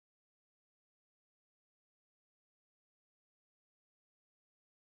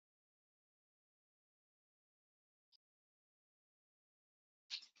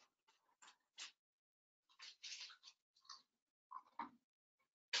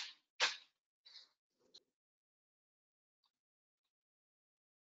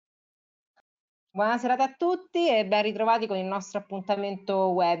Buona serata a tutti e ben ritrovati con il nostro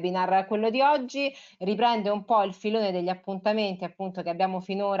appuntamento webinar. Quello di oggi riprende un po' il filone degli appuntamenti appunto che abbiamo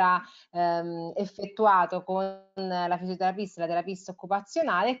finora effettuato con la fisioterapista e la terapista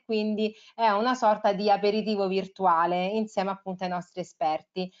occupazionale e quindi è una sorta di aperitivo virtuale insieme appunto ai nostri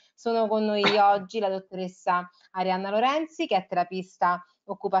esperti. Sono con noi oggi la dottoressa Arianna Lorenzi che è terapista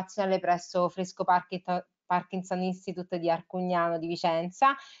occupazionale presso Parkinson Institute di Arcugnano di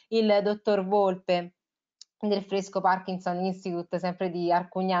Vicenza, il dottor Volpe del Fresco Parkinson Institute sempre di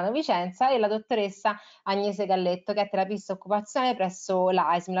Arcugnano Vicenza e la dottoressa Agnese Galletto che è terapista occupazionale presso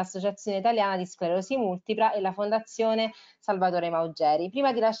l'AISM, l'Associazione Italiana di Sclerosi Multipla e la Fondazione Salvatore Maugeri.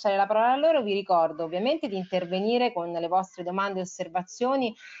 Prima di lasciare la parola a loro vi ricordo ovviamente di intervenire con le vostre domande e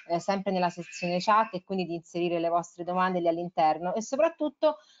osservazioni sempre nella sezione chat e quindi di inserire le vostre domande lì all'interno e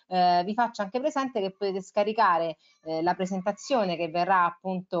soprattutto vi faccio anche presente che potete scaricare la presentazione che verrà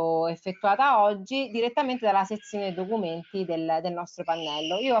appunto effettuata oggi direttamente dalla sezione documenti del nostro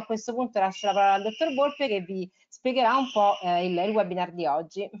pannello. Io a questo punto lascio la parola al dottor Volpe che vi spiegherà un po' il webinar di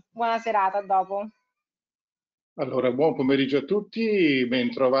oggi. Buona serata, a dopo. Allora, buon pomeriggio a tutti,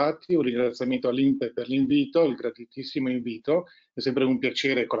 bentrovati, un ringraziamento all'INPE per l'invito, il gratitissimo invito, è sempre un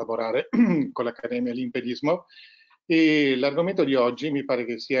piacere collaborare con l'Accademia Limpedismo e l'argomento di oggi mi pare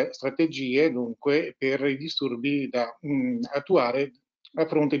che sia strategie dunque per i disturbi da attuare a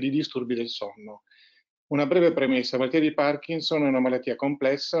fronte di disturbi del sonno. Una breve premessa: la malattia di Parkinson è una malattia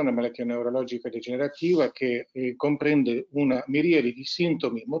complessa, una malattia neurologica degenerativa che comprende una miriade di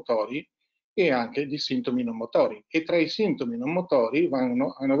sintomi motori e anche di sintomi non motori, e tra i sintomi non motori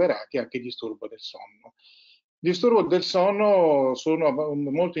vanno annoverati anche il disturbo del sonno. I disturbi del sonno sono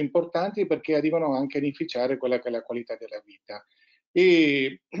molto importanti perché arrivano anche ad inficiare quella che è la qualità della vita.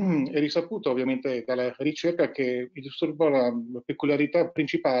 E è risaputo ovviamente dalla ricerca che il disturbo, la peculiarità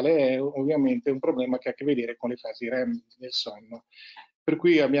principale è ovviamente un problema che ha a che vedere con le fasi REM del sonno. Per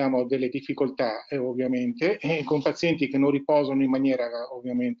cui abbiamo delle difficoltà ovviamente con pazienti che non riposano in maniera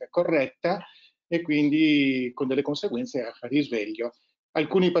ovviamente corretta e quindi con delle conseguenze a risveglio.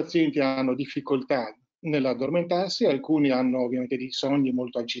 Alcuni pazienti hanno difficoltà nell'addormentarsi, alcuni hanno ovviamente dei sogni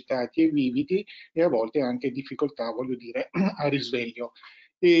molto agitati e vividi e a volte anche difficoltà, voglio dire, a risveglio.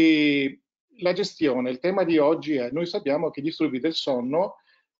 E la gestione, il tema di oggi è: noi sappiamo che i disturbi del sonno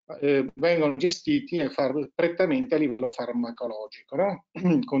vengono gestiti prettamente a livello farmacologico, no?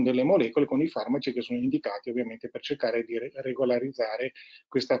 Con delle molecole, con i farmaci che sono indicati ovviamente per cercare di regolarizzare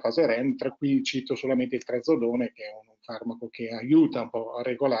questa fase REM, tra cui cito solamente il trazodone, che è un farmaco che aiuta un po' a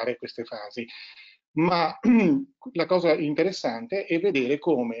regolare queste fasi. Ma la cosa interessante è vedere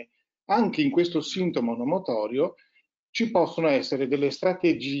come anche in questo sintomo non motorio ci possono essere delle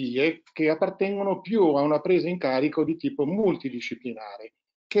strategie che appartengono più a una presa in carico di tipo multidisciplinare,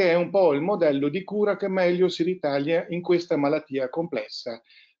 che è un po' il modello di cura che meglio si ritaglia in questa malattia complessa,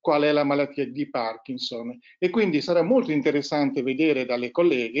 qual è la malattia di Parkinson. E quindi sarà molto interessante vedere dalle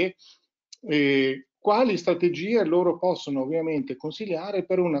colleghe quali strategie loro possono ovviamente consigliare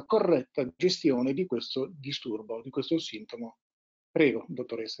per una corretta gestione di questo disturbo, di questo sintomo. Prego,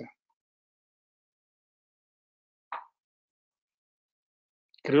 dottoressa.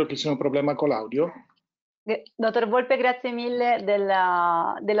 Credo che sia un problema con l'audio. Dottor Volpe, grazie mille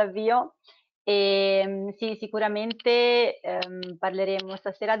dell'avvio. Sì, sicuramente parleremo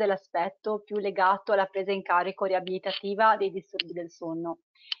stasera dell'aspetto più legato alla presa in carico riabilitativa dei disturbi del sonno,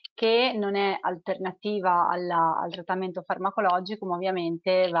 che non è alternativa al trattamento farmacologico, ma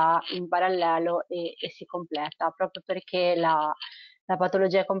ovviamente va in parallelo e si completa, proprio perché la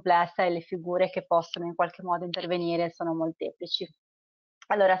patologia è complessa e le figure che possono in qualche modo intervenire sono molteplici.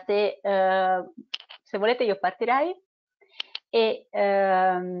 Allora, se volete io partirei e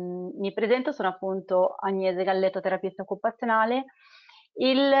mi presento, sono appunto Agnese Galletto, terapista occupazionale.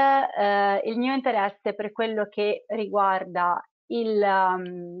 Il mio interesse per quello che riguarda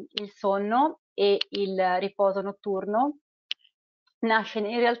il sonno e il riposo notturno nasce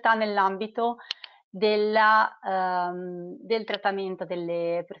in realtà nell'ambito del trattamento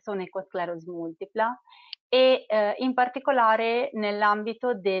delle persone con sclerosi multipla e in particolare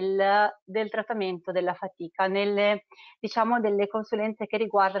nell'ambito del trattamento della fatica, diciamo, delle consulenze che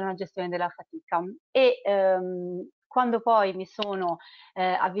riguardano la gestione della fatica. E quando poi mi sono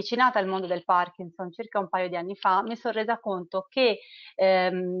avvicinata al mondo del Parkinson circa un paio di anni fa, mi sono resa conto che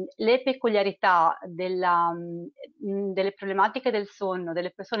le peculiarità delle problematiche del sonno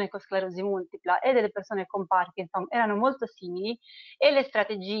delle persone con sclerosi multipla e delle persone con Parkinson erano molto simili e le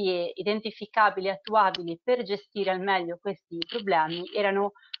strategie identificabili e attuabili per gestire al meglio questi problemi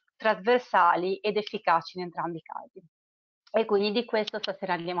erano trasversali ed efficaci in entrambi i casi. E quindi di questo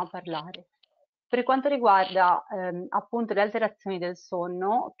stasera andiamo a parlare. Per quanto riguarda appunto le alterazioni del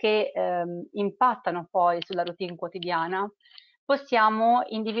sonno che impattano poi sulla routine quotidiana, possiamo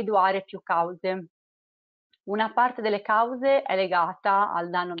individuare più cause. Una parte delle cause è legata al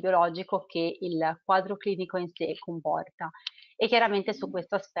danno biologico che il quadro clinico in sé comporta e chiaramente su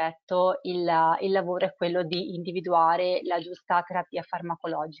questo aspetto il lavoro è quello di individuare la giusta terapia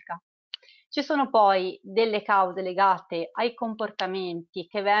farmacologica. Ci sono poi delle cause legate ai comportamenti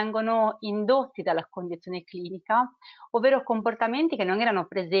che vengono indotti dalla condizione clinica, ovvero comportamenti che non erano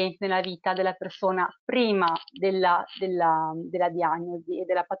presenti nella vita della persona prima della diagnosi e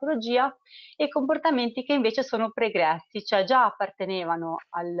della patologia e comportamenti che invece sono pregressi, cioè già appartenevano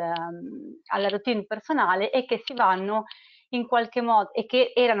alla routine personale e che si vanno in qualche modo e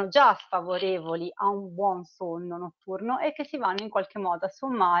che erano già sfavorevoli a un buon sonno notturno e che si vanno in qualche modo a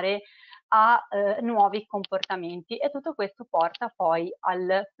sommare a nuovi comportamenti e tutto questo porta poi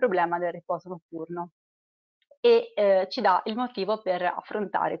al problema del riposo notturno e ci dà il motivo per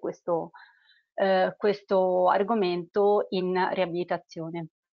affrontare questo argomento in riabilitazione.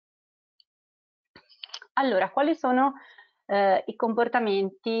 Allora, quali sono i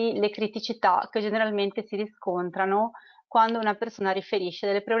comportamenti, le criticità che generalmente si riscontrano quando una persona riferisce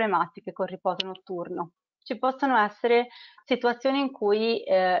delle problematiche col riposo notturno? Ci possono essere situazioni in cui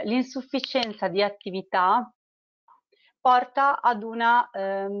l'insufficienza di attività porta ad una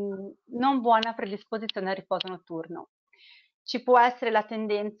non buona predisposizione al riposo notturno. Ci può essere la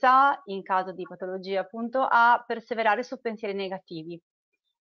tendenza, in caso di patologia appunto, a perseverare su pensieri negativi.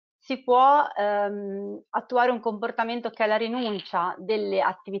 Si può attuare un comportamento che è la rinuncia delle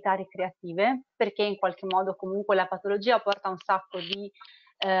attività ricreative, perché in qualche modo comunque la patologia porta un sacco di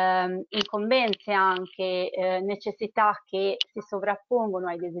incombenze, anche necessità che si sovrappongono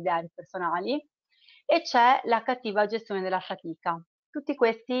ai desideri personali, e c'è la cattiva gestione della fatica. Tutti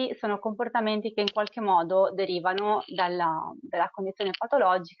questi sono comportamenti che in qualche modo derivano dalla condizione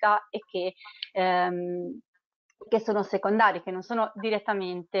patologica e che sono secondari, che non sono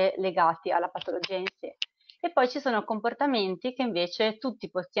direttamente legati alla patologia in sé. E poi ci sono comportamenti che invece tutti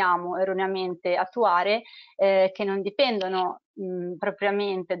possiamo erroneamente attuare, che non dipendono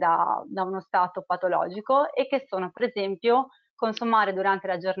propriamente da uno stato patologico e che sono per esempio consumare durante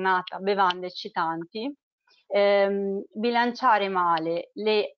la giornata bevande eccitanti, bilanciare male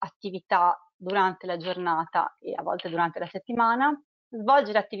le attività durante la giornata e a volte durante la settimana,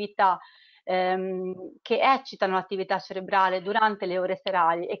 svolgere attività che eccitano l'attività cerebrale durante le ore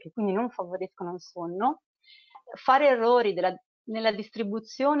serali e che quindi non favoriscono il sonno, fare errori nella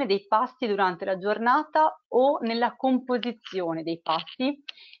distribuzione dei pasti durante la giornata o nella composizione dei pasti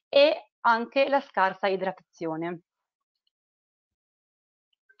e anche la scarsa idratazione.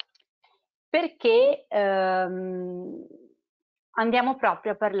 Perché andiamo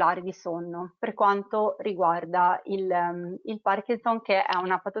proprio a parlare di sonno per quanto riguarda il Parkinson, che è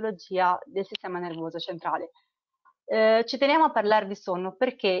una patologia del sistema nervoso centrale. Ci teniamo a parlare di sonno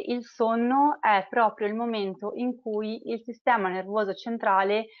perché il sonno è proprio il momento in cui il sistema nervoso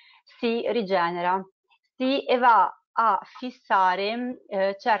centrale si rigenera e va a fissare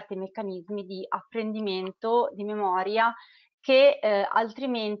certi meccanismi di apprendimento, di memoria che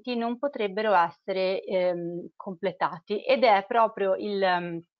altrimenti non potrebbero essere completati ed è proprio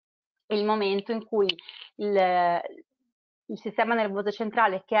il momento in cui il sistema nervoso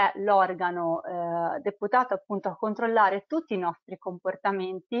centrale, che è l'organo deputato appunto a controllare tutti i nostri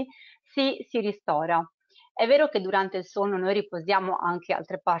comportamenti, si ristora. È vero che durante il sonno noi riposiamo anche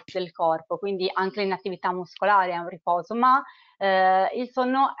altre parti del corpo, quindi anche l'inattività muscolare è un riposo, ma il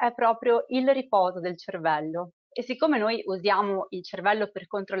sonno è proprio il riposo del cervello. E siccome noi usiamo il cervello per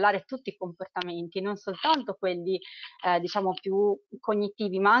controllare tutti i comportamenti, non soltanto quelli diciamo più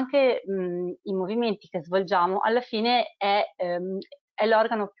cognitivi, ma anche i movimenti che svolgiamo, alla fine è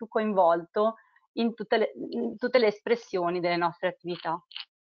l'organo più coinvolto in tutte le espressioni delle nostre attività.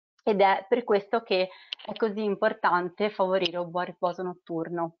 Ed è per questo che è così importante favorire un buon riposo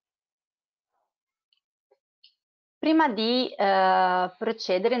notturno. Prima di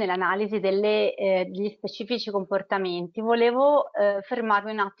procedere nell'analisi degli specifici comportamenti, volevo fermarmi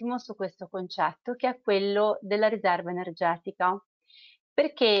un attimo su questo concetto, che è quello della riserva energetica.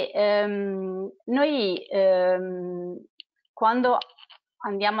 Perché noi quando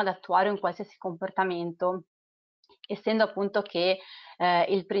andiamo ad attuare un qualsiasi comportamento, essendo appunto che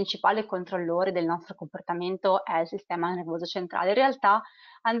il principale controllore del nostro comportamento è il sistema nervoso centrale, in realtà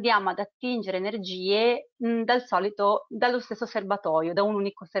andiamo ad attingere energie dallo stesso serbatoio, da un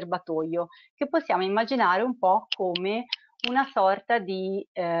unico serbatoio, che possiamo immaginare un po' come una sorta di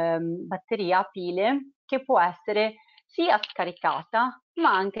batteria a pile che può essere sia scaricata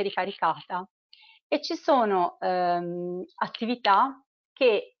ma anche ricaricata. e ci sono attività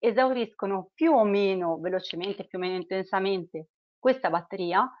che esauriscono più o meno velocemente, più o meno intensamente questa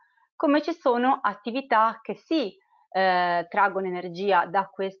batteria, come ci sono attività che sì, traggono energia da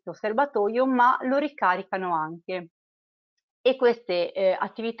questo serbatoio, ma lo ricaricano anche. E queste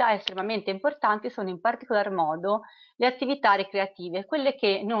attività estremamente importanti sono in particolar modo le attività ricreative, quelle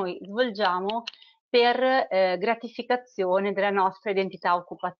che noi svolgiamo per gratificazione della nostra identità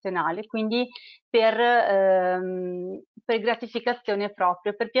occupazionale, quindi per gratificazione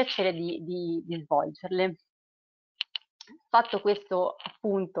proprio, per piacere di svolgerle. Fatto questo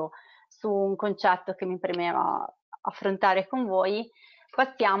appunto su un concetto che mi premeva affrontare con voi,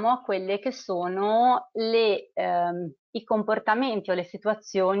 passiamo a quelle che sono i comportamenti o le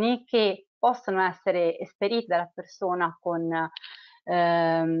situazioni che possono essere esperite dalla persona con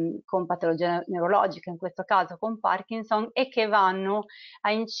patologia neurologica, in questo caso con Parkinson, e che vanno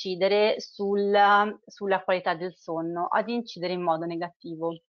a incidere sulla qualità del sonno, ad incidere in modo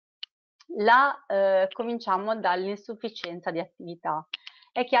negativo. Cominciamo dall'insufficienza di attività.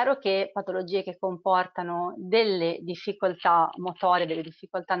 È chiaro che patologie che comportano delle difficoltà motorie, delle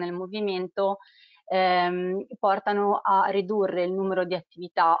difficoltà nel movimento, portano a ridurre il numero di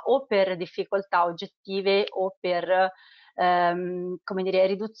attività o per difficoltà oggettive o per come dire,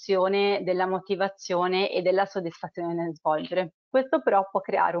 riduzione della motivazione e della soddisfazione nel svolgere. Questo però può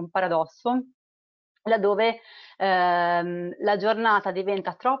creare un paradosso laddove la giornata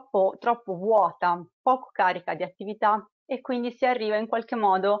diventa troppo vuota, poco carica di attività e quindi si arriva in qualche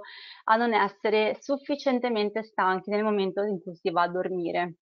modo a non essere sufficientemente stanchi nel momento in cui si va a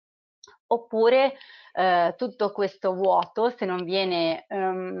dormire. Oppure tutto questo vuoto, se non viene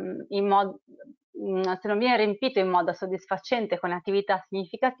riempito in modo soddisfacente con attività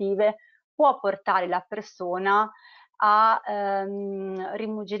significative, può portare la persona a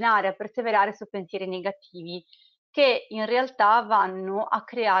rimuginare, a perseverare su pensieri negativi che in realtà vanno a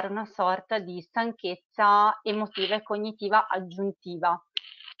creare una sorta di stanchezza emotiva e cognitiva aggiuntiva,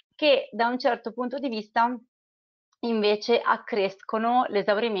 che da un certo punto di vista invece accrescono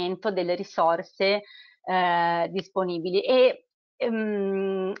l'esaurimento delle risorse disponibili e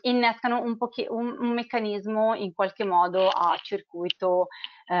innescano un meccanismo in qualche modo a circuito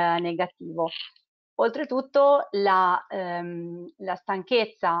negativo. Oltretutto la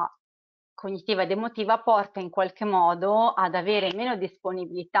stanchezza cognitiva ed emotiva porta in qualche modo ad avere meno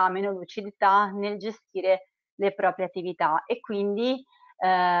disponibilità, meno lucidità nel gestire le proprie attività e quindi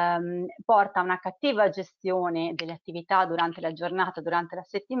porta a una cattiva gestione delle attività durante la giornata, durante la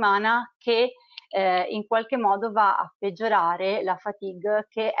settimana, che in qualche modo va a peggiorare la fatigue,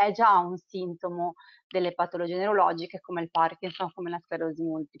 che è già un sintomo delle patologie neurologiche come il Parkinson, come la sclerosi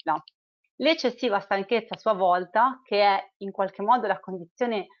multipla. L'eccessiva stanchezza a sua volta, che è in qualche modo la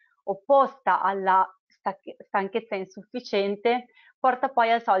condizione opposta alla stanchezza insufficiente, porta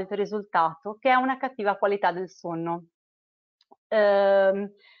poi al solito risultato, che è una cattiva qualità del sonno.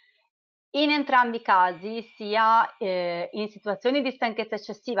 In entrambi i casi, sia in situazioni di stanchezza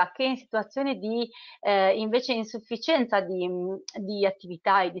eccessiva che in situazioni di invece insufficienza di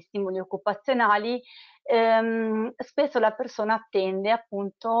attività e di stimoli occupazionali, spesso la persona tende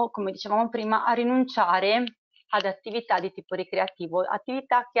appunto, come dicevamo prima, a rinunciare ad attività di tipo ricreativo,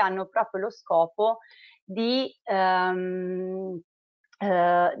 attività che hanno proprio lo scopo di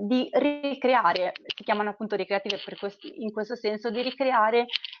ricreare, si chiamano appunto ricreative in questo senso, di ricreare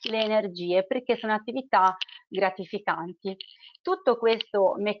le energie, perché sono attività gratificanti. Tutto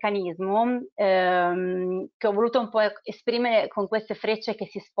questo meccanismo che ho voluto un po' esprimere con queste frecce che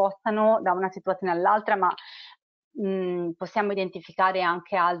si spostano da una situazione all'altra, ma possiamo identificare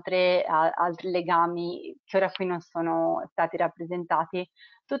anche altri legami che ora qui non sono stati rappresentati.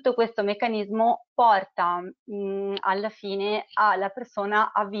 Tutto questo meccanismo porta alla fine alla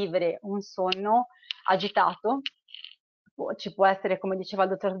persona a vivere un sonno agitato. Ci può essere, come diceva il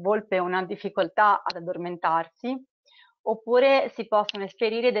dottor Volpe, una difficoltà ad addormentarsi, oppure si possono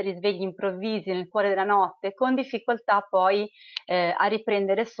esperire dei risvegli improvvisi nel cuore della notte con difficoltà poi a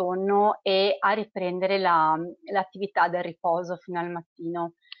riprendere sonno e a riprendere l'attività del riposo fino al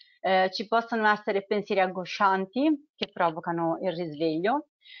mattino. Ci possono essere pensieri angoscianti che provocano il risveglio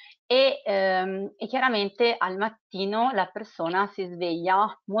e chiaramente al mattino la persona si sveglia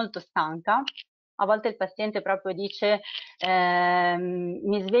molto stanca. A volte il paziente proprio dice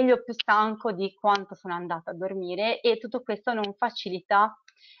mi sveglio più stanco di quanto sono andata a dormire, e tutto questo non facilita,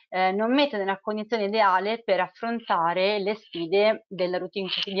 non mette nella condizione ideale per affrontare le sfide della routine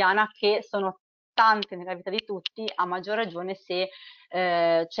quotidiana, che sono tante nella vita di tutti, a maggior ragione se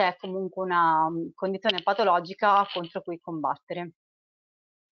c'è comunque una condizione patologica contro cui combattere.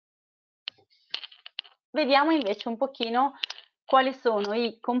 vediamo invece un pochino quali sono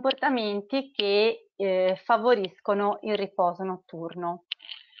i comportamenti che favoriscono il riposo notturno.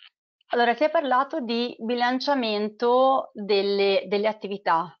 Allora, si è parlato di bilanciamento delle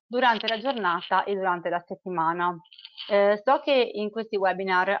attività durante la giornata e durante la settimana. So che in questi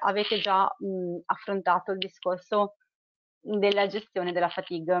webinar avete già affrontato il discorso della gestione della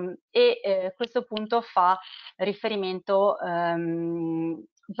fatigue e questo punto fa riferimento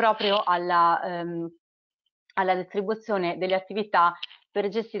proprio alla distribuzione delle attività per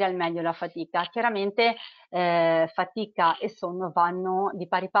gestire al meglio la fatica. Chiaramente fatica e sonno vanno di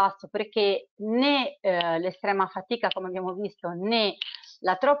pari passo, perché né l'estrema fatica, come abbiamo visto, né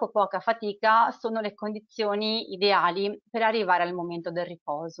la troppo poca fatica sono le condizioni ideali per arrivare al momento del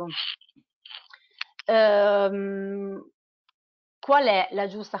riposo. Qual è la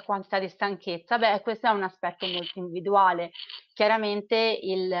giusta quantità di stanchezza? Beh, questo è un aspetto molto individuale. Chiaramente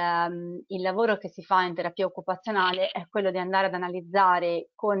il lavoro che si fa in terapia occupazionale è quello di andare ad analizzare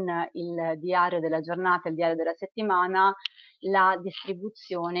con il diario della giornata, il diario della settimana, la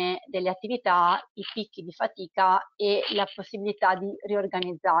distribuzione delle attività, i picchi di fatica e la possibilità di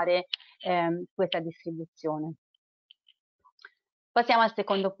riorganizzare questa distribuzione. Passiamo al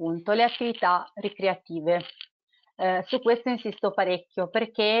secondo punto, le attività ricreative. Su questo insisto parecchio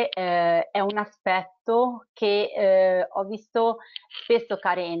perché è un aspetto che ho visto spesso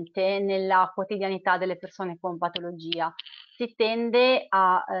carente nella quotidianità delle persone con patologia. Si tende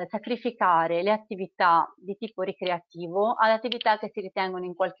a sacrificare le attività di tipo ricreativo ad attività che si ritengono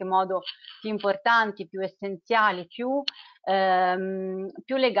in qualche modo più importanti, più essenziali, più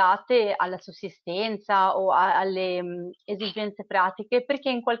legate alla sussistenza o alle esigenze pratiche, perché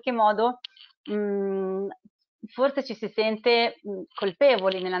in qualche modo forse ci si sente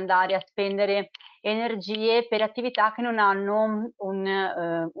colpevoli nell'andare a spendere energie per attività che non hanno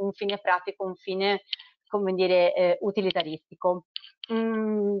un fine pratico, un fine, come dire, utilitaristico.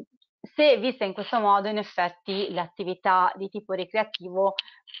 Se vista in questo modo, in effetti l'attività di tipo ricreativo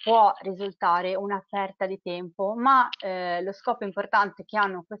può risultare una perdita di tempo, ma lo scopo importante che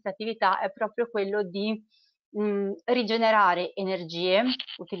hanno queste attività è proprio quello di rigenerare energie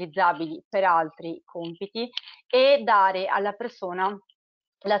utilizzabili per altri compiti e dare alla persona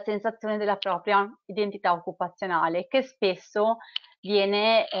la sensazione della propria identità occupazionale, che spesso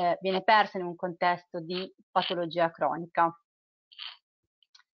viene persa in un contesto di patologia cronica.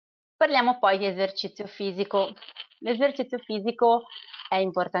 Parliamo poi di esercizio fisico. L'esercizio fisico è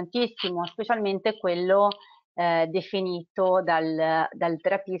importantissimo, specialmente quello definito dal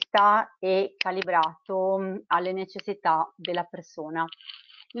terapista e calibrato alle necessità della persona.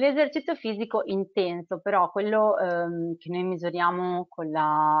 L'esercizio fisico intenso, però, quello che noi misuriamo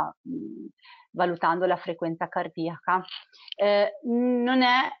valutando la frequenza cardiaca, non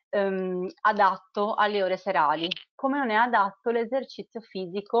è adatto alle ore serali, come non è adatto l'esercizio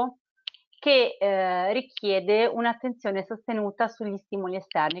fisico che richiede un'attenzione sostenuta sugli stimoli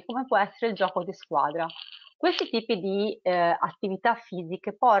esterni, come può essere il gioco di squadra. Questi tipi di attività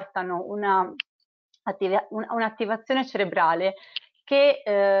fisiche portano un'attivazione cerebrale che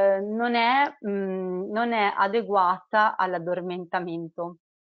non è adeguata all'addormentamento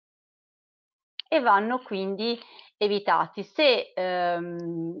e vanno quindi evitati. Se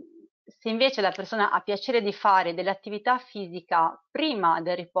invece la persona ha piacere di fare dell'attività fisica prima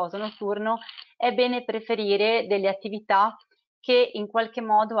del riposo notturno, è bene preferire delle attività che in qualche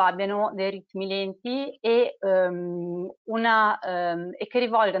modo abbiano dei ritmi lenti e che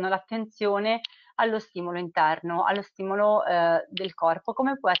rivolgano l'attenzione allo stimolo interno, allo stimolo del corpo,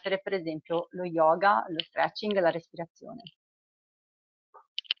 come può essere per esempio lo yoga, lo stretching e la respirazione.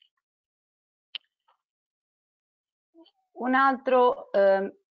 Un altro,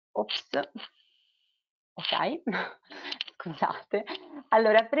 ok, scusate.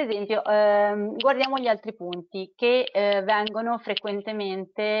 Allora, per esempio, guardiamo gli altri punti che emergono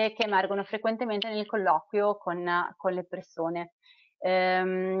frequentemente nel colloquio con le persone.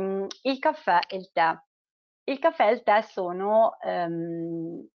 Il caffè e il tè. Il caffè e il tè sono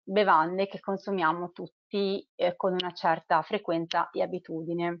bevande che consumiamo tutti con una certa frequenza e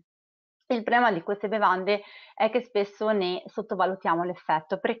abitudine. Il problema di queste bevande è che spesso ne sottovalutiamo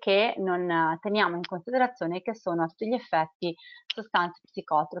l'effetto perché non teniamo in considerazione che sono a tutti gli effetti sostanze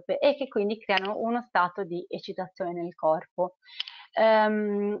psicotrope e che quindi creano uno stato di eccitazione nel corpo.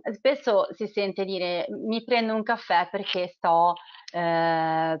 Spesso si sente dire mi prendo un caffè perché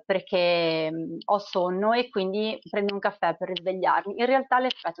ho sonno e quindi prendo un caffè per risvegliarmi. In realtà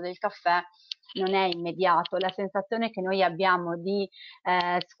l'effetto del caffè non è immediato, la sensazione che noi abbiamo di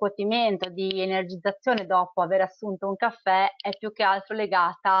scuotimento, di energizzazione dopo aver assunto un caffè è più che altro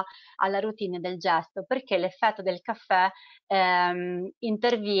legata alla routine del gesto, perché l'effetto del caffè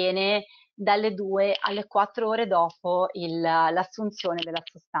interviene dalle 2 alle 4 ore dopo l'assunzione della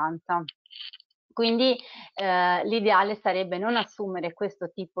sostanza. Quindi l'ideale sarebbe non assumere questo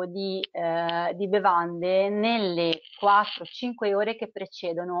tipo di bevande nelle 4-5 ore che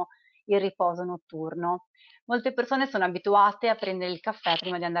precedono il riposo notturno. Molte persone sono abituate a prendere il caffè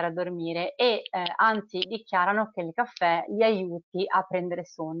prima di andare a dormire e anzi dichiarano che il caffè li aiuti a prendere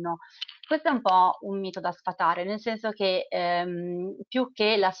sonno. Questo è un po' un mito da sfatare, nel senso che più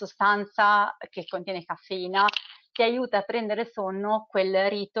che la sostanza che contiene caffeina ti aiuta a prendere sonno quel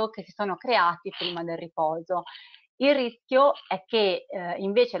rito che si sono creati prima del riposo. Il rischio è che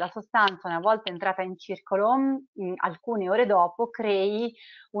invece la sostanza, una volta entrata in circolo, alcune ore dopo, crei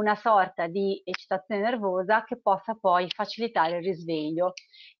una sorta di eccitazione nervosa che possa poi facilitare il risveglio,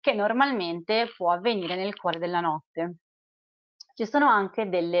 che normalmente può avvenire nel cuore della notte. Ci sono anche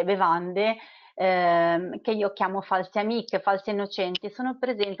delle bevande che io chiamo false amiche, false innocenti, sono per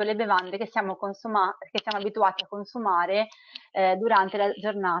esempio le bevande che siamo abituati a consumare durante la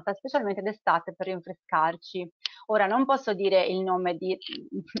giornata, specialmente d'estate per rinfrescarci. Ora non posso dire il nome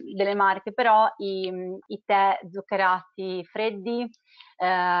delle marche, però i tè zuccherati freddi,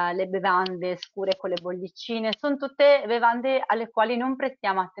 le bevande scure con le bollicine, sono tutte bevande alle quali non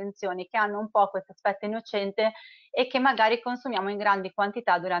prestiamo attenzione, che hanno un po' questo aspetto innocente e che magari consumiamo in grandi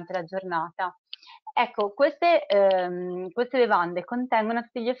quantità durante la giornata. Ecco, queste bevande contengono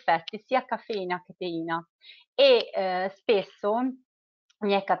tutti gli effetti sia caffeina che teina e spesso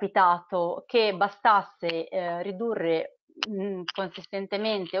mi è capitato che bastasse ridurre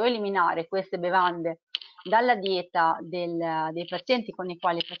consistentemente o eliminare queste bevande dalla dieta dei pazienti con i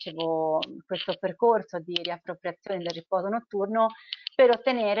quali facevo questo percorso di riappropriazione del riposo notturno per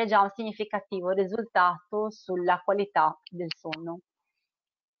ottenere già un significativo risultato sulla qualità del sonno.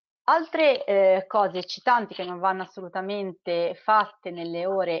 Altre cose eccitanti che non vanno assolutamente fatte nelle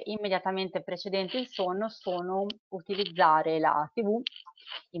ore immediatamente precedenti il sonno sono utilizzare la TV,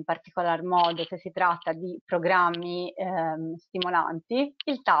 in particolar modo se si tratta di programmi stimolanti,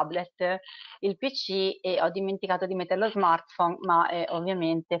 il tablet, il PC e ho dimenticato di mettere lo smartphone, ma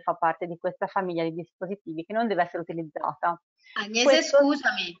ovviamente fa parte di questa famiglia di dispositivi che non deve essere utilizzata. Agnese,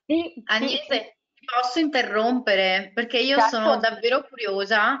 scusami, Sì, Agnese, ti posso interrompere perché io sono certo. davvero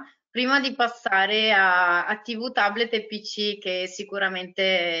curiosa prima di passare a TV, tablet e PC, che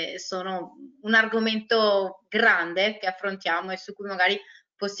sicuramente sono un argomento grande che affrontiamo e su cui magari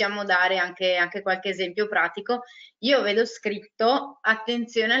possiamo dare anche qualche esempio pratico. Io vedo scritto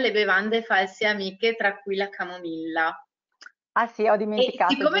attenzione alle bevande false amiche, tra cui la camomilla. Ah sì, ho E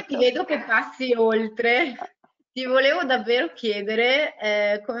dimenticato, siccome ti giusto. vedo che passi oltre, ti volevo davvero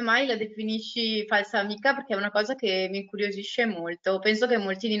chiedere come mai la definisci falsa amica, perché è una cosa che mi incuriosisce molto. Penso che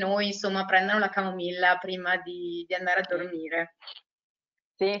molti di noi, insomma, prendano la camomilla prima di andare a dormire.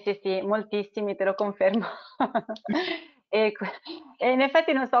 Sì, sì, sì, moltissimi, te lo confermo. E, e in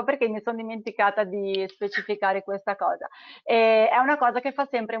effetti non so perché mi sono dimenticata di specificare questa cosa. È una cosa che fa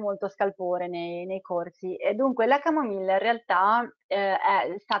sempre molto scalpore nei corsi. E dunque la camomilla in realtà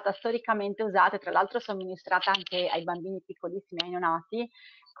è stata storicamente usata, e tra l'altro somministrata anche ai bambini piccolissimi, ai neonati,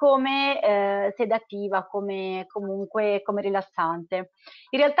 come sedativa, comunque come rilassante.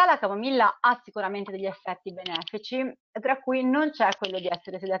 In realtà la camomilla ha sicuramente degli effetti benefici, tra cui non c'è quello di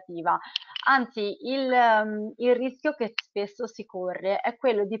essere sedativa, anzi il rischio che spesso si corre è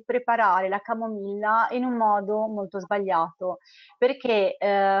quello di preparare la camomilla in un modo molto sbagliato, perché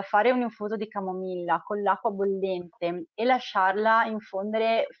fare un infuso di camomilla con l'acqua bollente e lasciarla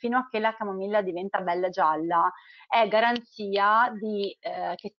infondere fino a che la camomilla diventa bella gialla è garanzia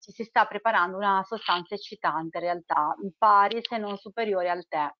che ci si sta preparando una sostanza eccitante in realtà, pari se non superiore al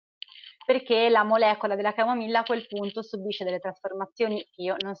tè, perché la molecola della camomilla a quel punto subisce delle trasformazioni che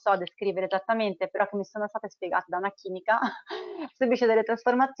io non so descrivere esattamente, però che mi sono state spiegate da una chimica, subisce delle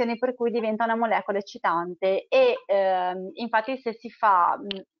trasformazioni per cui diventa una molecola eccitante e infatti se si fa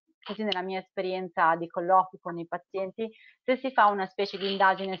così nella mia esperienza di colloqui con i pazienti, se si fa una specie di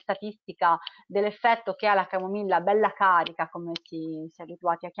indagine statistica dell'effetto che ha la camomilla bella carica, come si è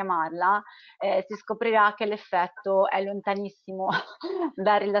abituati a chiamarla, si scoprirà che l'effetto è lontanissimo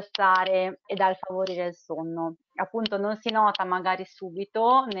dal rilassare e dal favorire il sonno. Appunto non si nota magari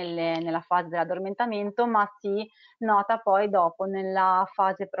subito nella fase dell'addormentamento, ma si nota poi dopo nella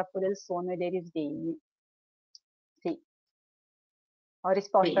fase proprio del sonno e dei risvegli. Sì. Ho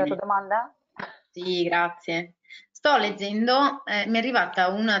risposto alla tua Bene. domanda? Sì, grazie. Sto leggendo, mi è arrivata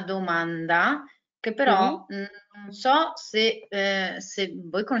una domanda che però non so se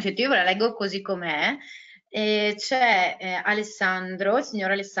voi conoscete, io ve la leggo così com'è. C'è Alessandro, il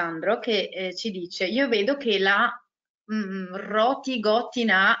signor Alessandro, che ci dice: io vedo che la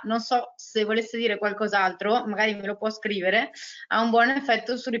rotigotina, non so se volesse dire qualcos'altro, magari me lo può scrivere, ha un buon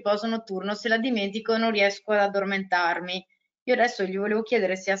effetto sul riposo notturno. Se la dimentico non riesco ad addormentarmi. Io adesso gli volevo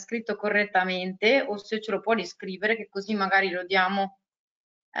chiedere se ha scritto correttamente o se ce lo può riscrivere, che così magari lo diamo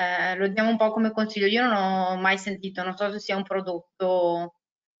un po' come consiglio. Io non ho mai sentito, non so se sia un prodotto,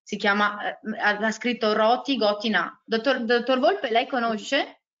 si chiama, ha scritto Roti Gotina. Dottor Volpe, lei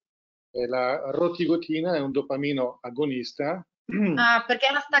conosce? La rotigotina è un dopamino agonista. Ah, perché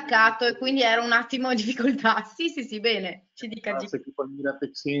era staccato e quindi era un attimo in difficoltà. Sì, sì, sì, bene, ci dica. Tipo il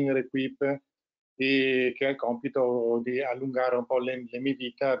mirapexin, Requip, e che ha il compito di allungare un po'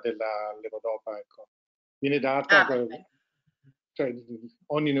 l'emivita della levodopa. Ecco. Viene data, Ah, perfetto. cioè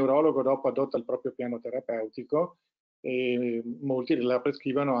ogni neurologo dopo adotta il proprio piano terapeutico e molti la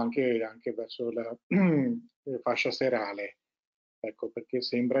prescrivono anche verso la fascia serale. Ecco, perché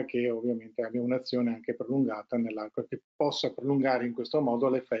sembra che ovviamente abbia un'azione anche prolungata nell'arco, che possa prolungare in questo modo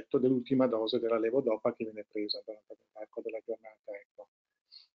l'effetto dell'ultima dose della levodopa che viene presa durante l'arco della giornata. Ecco.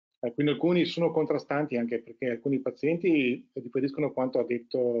 Quindi alcuni sono contrastanti anche perché alcuni pazienti riferiscono quanto ha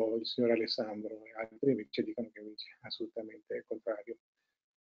detto il signor Alessandro e altri invece dicono che invece è assolutamente il contrario.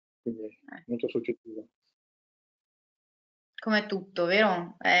 Quindi è molto soggettivo. Come tutto,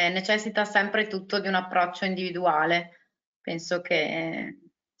 vero? Necessita sempre tutto di un approccio individuale. Penso che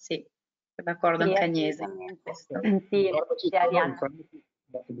sì, sono d'accordo Sì, anche Agnese con assolutamente. questo. I Sì, farmaci sì, sono, Arianna.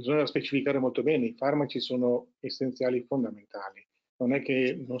 bisogna specificare molto bene, i farmaci sono essenziali, fondamentali. Non è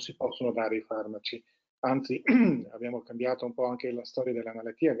che non si possono dare i farmaci, anzi abbiamo cambiato un po' anche la storia della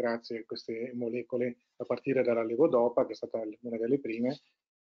malattia grazie a queste molecole a partire dalla levodopa, che è stata una delle prime,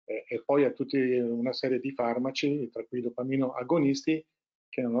 e poi a tutta una serie di farmaci, tra cui i dopamino agonisti,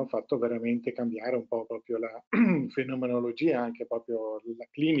 che hanno fatto veramente cambiare un po' proprio la fenomenologia, anche proprio la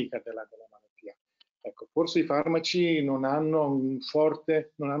clinica della malattia. Ecco, forse i farmaci non hanno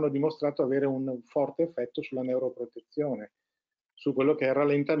dimostrato avere un forte effetto sulla neuroprotezione, su quello che è il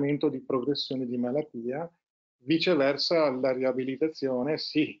rallentamento di progressione di malattia. Viceversa, la riabilitazione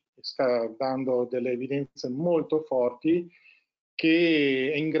sì, sta dando delle evidenze molto forti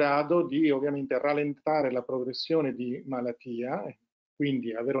che è in grado di ovviamente rallentare la progressione di malattia,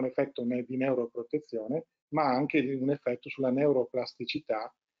 quindi avere un effetto di neuroprotezione, ma anche un effetto sulla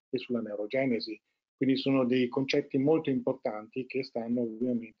neuroplasticità e sulla neurogenesi. Quindi sono dei concetti molto importanti che stanno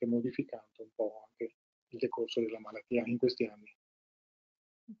ovviamente modificando un po' anche il decorso della malattia in questi anni.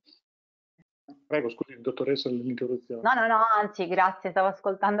 Prego, scusi, dottoressa, l'interruzione. No, no, no, anzi, grazie, stavo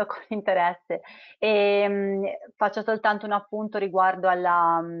ascoltando con interesse. Faccio soltanto un appunto riguardo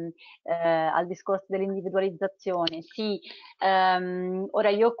al discorso dell'individualizzazione. Sì, ora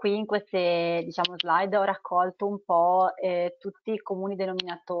io qui in queste, diciamo, slide ho raccolto un po' tutti i comuni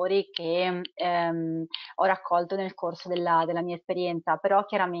denominatori che ho raccolto nel corso della mia esperienza, però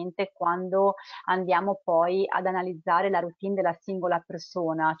chiaramente quando andiamo poi ad analizzare la routine della singola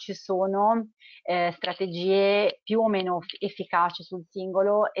persona, ci sono strategie più o meno efficaci sul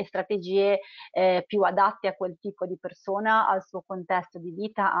singolo e strategie più adatte a quel tipo di persona, al suo contesto di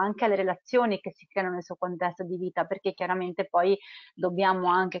vita, anche alle relazioni che si creano nel suo contesto di vita, perché chiaramente poi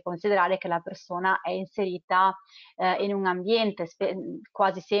dobbiamo anche considerare che la persona è inserita in un ambiente,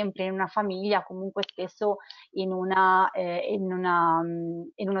 quasi sempre in una famiglia, comunque spesso in uno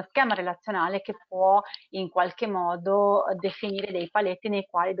schema relazionale che può in qualche modo definire dei paletti nei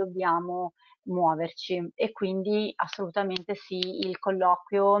quali dobbiamo muoverci, e quindi assolutamente sì, il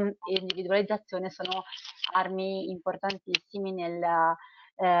colloquio e l'individualizzazione sono armi importantissimi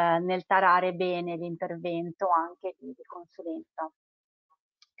nel tarare bene l'intervento anche di consulenza.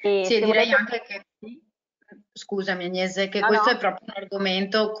 E Sì, se direi volete... anche che, scusami Agnese, che No, questo è no. proprio un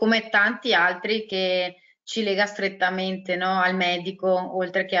argomento come tanti altri che ci lega strettamente, no, al medico,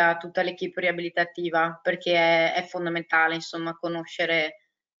 oltre che a tutta l'equipe riabilitativa, perché è fondamentale, insomma, conoscere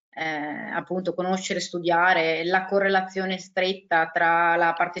appunto conoscere, studiare la correlazione stretta tra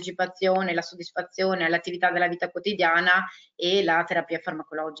la partecipazione, la soddisfazione all'attività della vita quotidiana e la terapia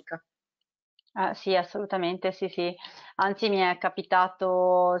farmacologica. Sì, assolutamente, sì, sì. Anzi, mi è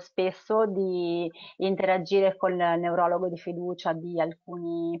capitato spesso di interagire con il neurologo di fiducia di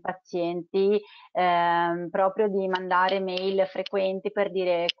alcuni pazienti, proprio di mandare mail frequenti per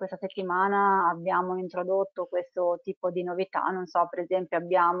dire questa settimana abbiamo introdotto questo tipo di novità, non so, per esempio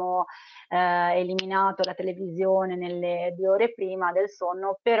abbiamo eliminato la televisione nelle 2 ore prima del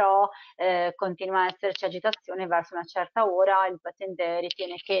sonno, però continua a esserci agitazione verso una certa ora, il paziente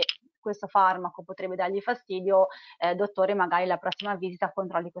ritiene che questo farmaco potrebbe dargli fastidio, dottore magari la prossima visita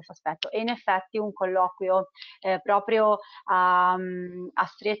controlli questo aspetto. E in effetti un colloquio proprio a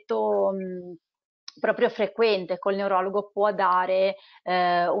stretto proprio frequente col neurologo può dare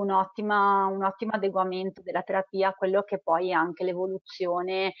un ottimo adeguamento della terapia a quello che poi è anche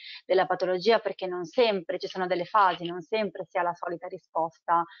l'evoluzione della patologia, perché non sempre ci sono delle fasi, non sempre si ha la solita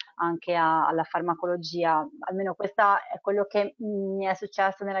risposta anche alla farmacologia. Almeno questo è quello che mi è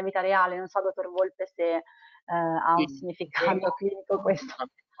successo nella vita reale. Non so, dottor Volpe, se ha un significato clinico questo.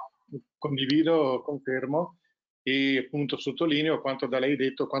 Condivido, confermo e appunto sottolineo quanto da lei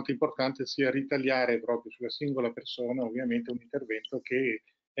detto, quanto importante sia ritagliare proprio sulla singola persona ovviamente un intervento che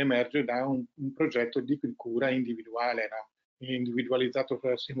emerge da un progetto di cura individuale, no? Individualizzato per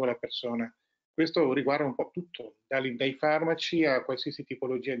la singola persona. Questo riguarda un po' tutto, dai farmaci a qualsiasi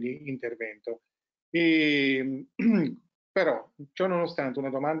tipologia di intervento. E, però, ciò nonostante, una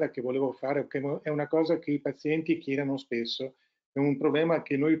domanda che volevo fare, che è una cosa che i pazienti chiedono spesso, è un problema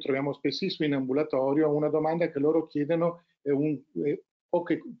che noi troviamo spessissimo in ambulatorio, una domanda che loro chiedono o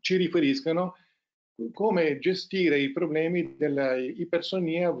che ci riferiscono come gestire i problemi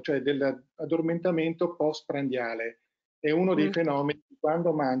dell'ipersonia, cioè dell'addormentamento postprandiale. È uno dei fenomeni che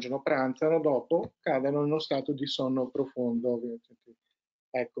quando mangiano, pranzano, dopo cadono in uno stato di sonno profondo.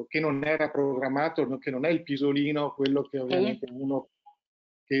 Ecco, che non era programmato, che non è il pisolino, quello che ovviamente uno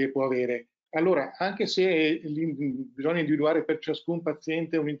che può avere. Allora, anche se bisogna individuare per ciascun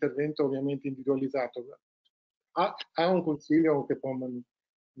paziente un intervento ovviamente individualizzato, ha un consiglio che può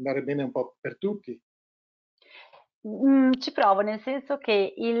andare bene un po' per tutti? Ci provo, nel senso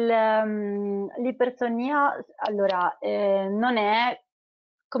che l'ipertonia, allora, non è,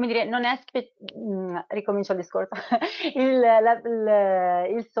 come dire, non è, ricomincio il discorso,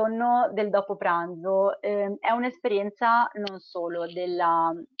 il sonno del dopo pranzo è un'esperienza non solo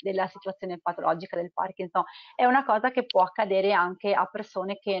della situazione patologica del Parkinson, è una cosa che può accadere anche a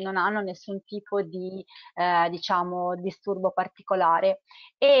persone che non hanno nessun tipo di, diciamo, disturbo particolare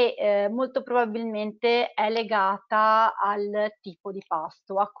e molto probabilmente è legata al tipo di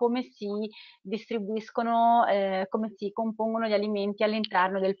pasto, a come si distribuiscono, come si compongono gli alimenti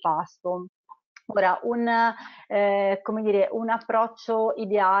all'interno del pasto. Ora, come dire, un approccio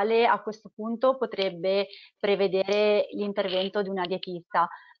ideale a questo punto potrebbe prevedere l'intervento di una dietista.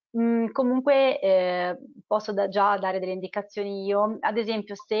 Comunque posso già dare delle indicazioni io, ad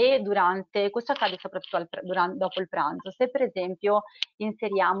esempio se questo accade soprattutto dopo il pranzo, se per esempio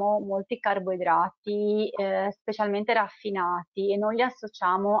inseriamo molti carboidrati specialmente raffinati e non li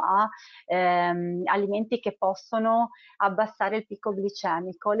associamo a alimenti che possono abbassare il picco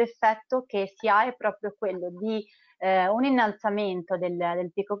glicemico, l'effetto che si ha è proprio quello di un innalzamento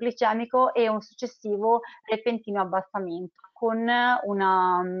del picco glicemico e un successivo repentino abbassamento con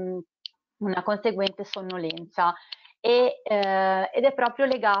una conseguente sonnolenza. Ed è proprio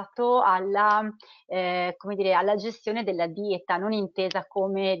legato come dire, alla gestione della dieta, non intesa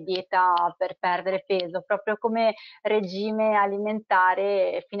come dieta per perdere peso, proprio come regime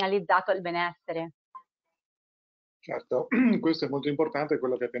alimentare finalizzato al benessere. Certo, questo è molto importante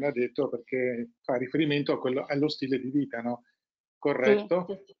quello che hai appena detto perché fa riferimento allo stile di vita, no? Corretto?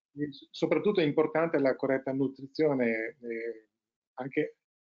 Sì, sì. Soprattutto è importante la corretta nutrizione anche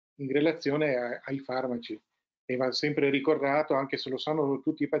in relazione ai farmaci e va sempre ricordato, anche se lo sanno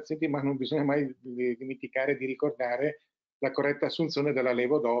tutti i pazienti, ma non bisogna mai dimenticare di ricordare la corretta assunzione della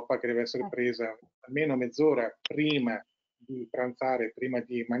levodopa che deve essere presa almeno mezz'ora prima di pranzare, prima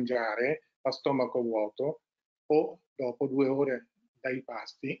di mangiare, a stomaco vuoto o dopo 2 ore dai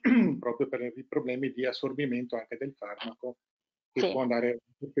pasti, proprio per i problemi di assorbimento anche del farmaco che può andare a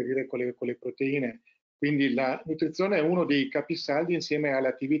interferire con le proteine. Quindi la nutrizione è uno dei capisaldi insieme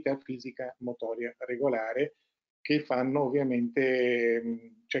all'attività fisica motoria regolare che fanno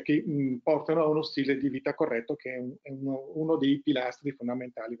ovviamente, cioè che portano a uno stile di vita corretto che è uno dei pilastri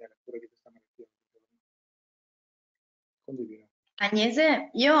fondamentali nella cura di questa malattia. Condivido.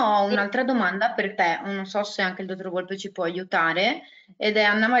 Agnese, io ho Sì. un'altra domanda per te, non so se anche il dottor Volpe ci può aiutare, ed è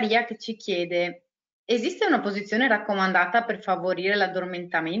Anna Maria che ci chiede, esiste una posizione raccomandata per favorire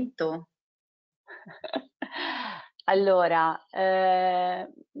l'addormentamento? Allora,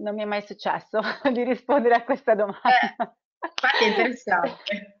 non mi è mai successo di rispondere a questa domanda. Infatti è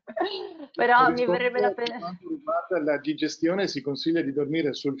interessante. Però mi verrebbe da Rispondo, per pensare. quanto riguarda la digestione, si consiglia di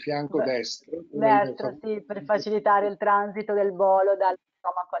dormire sul fianco destro, Destro, sì, per facilitare il transito del bolo dal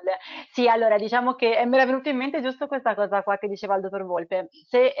stomaco Sì, allora diciamo che mi era venuto in mente giusto questa cosa qua che diceva il dottor Volpe.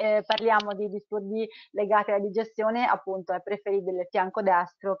 Se parliamo di disturbi legati alla digestione, appunto è preferibile il fianco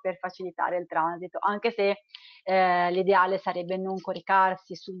destro per facilitare il transito, anche se l'ideale sarebbe non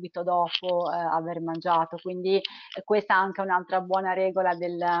coricarsi subito dopo aver mangiato, quindi questa è anche un'altra buona regola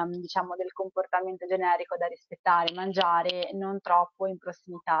diciamo, del comportamento generico da rispettare, mangiare non troppo in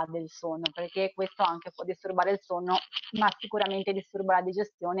prossimità del sonno, perché questo anche può disturbare il sonno, ma sicuramente disturba la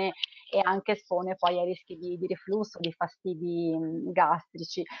digestione e anche espone poi ai rischi di reflusso, di fastidi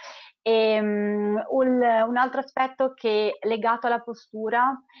gastrici. Un altro aspetto che è legato alla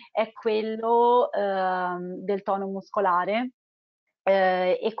postura è quello del tono muscolare,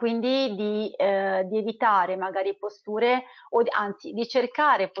 e quindi di evitare magari posture, anzi di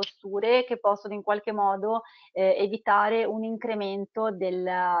cercare posture che possono in qualche modo evitare un incremento del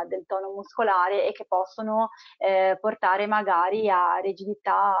tono muscolare e che possono portare magari a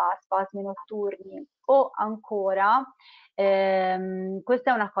rigidità, a spasmi notturni o ancora.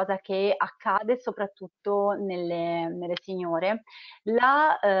 Questa è una cosa che accade soprattutto nelle signore,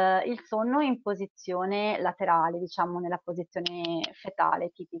 il sonno in posizione laterale, diciamo nella posizione fetale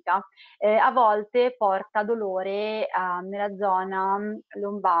tipica, a volte porta dolore nella zona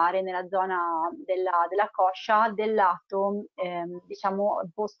lombare, nella zona della coscia del lato, diciamo,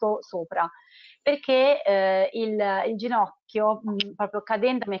 posto sopra, perché il ginocchio, proprio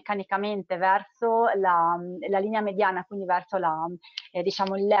cadendo meccanicamente verso la linea mediana, quindi verso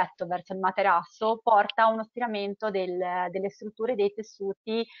diciamo il letto, verso il materasso, porta a uno stiramento delle strutture dei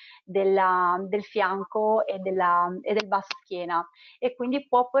tessuti del fianco e del basso schiena, e quindi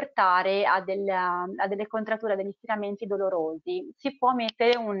può portare a delle contratture, a degli stiramenti dolorosi. Si può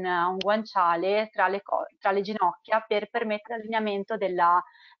mettere un guanciale tra le ginocchia per permettere l'allineamento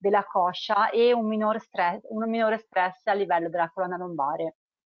della coscia e un minore stress a livello della colonna lombare.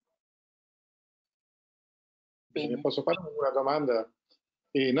 Bene, Bene. posso fare una domanda?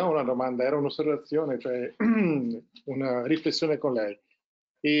 Non una domanda, era un'osservazione, cioè una riflessione con lei.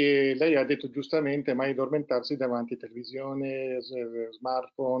 E lei ha detto giustamente mai addormentarsi davanti a televisione,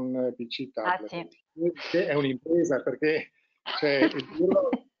 smartphone, PC, Ah tablet. sì. Che è un'impresa perché cioè, è vero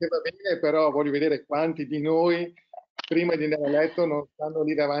che va bene, però voglio vedere quanti di noi prima di andare a letto non stanno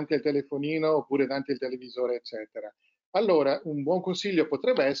lì davanti al telefonino oppure davanti al televisore, eccetera. Allora, un buon consiglio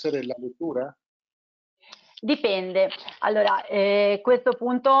potrebbe essere la lettura? Dipende. Allora, questo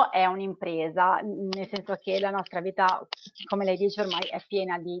punto è un'impresa, nel senso che la nostra vita, come lei dice, ormai è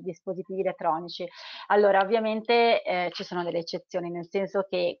piena di dispositivi elettronici. Allora, ovviamente ci sono delle eccezioni, nel senso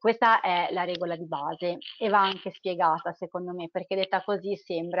che questa è la regola di base e va anche spiegata, secondo me, perché detta così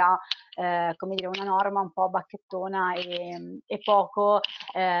sembra, come dire, una norma un po' bacchettona e poco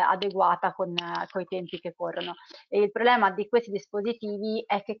adeguata con i tempi che corrono. E il problema di questi dispositivi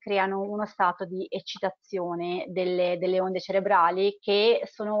è che creano uno stato di eccitazione delle onde cerebrali, che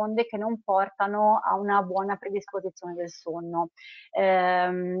sono onde che non portano a una buona predisposizione del sonno.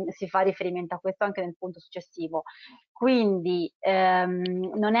 Si fa riferimento a questo anche nel punto successivo. Quindi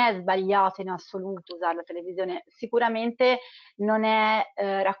non è sbagliato in assoluto usare la televisione, sicuramente non è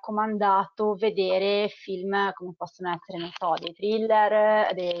raccomandato vedere film come possono essere, non so, dei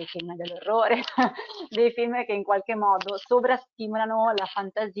thriller, dei film dell'orrore, dei film che in qualche modo sovrastimolano la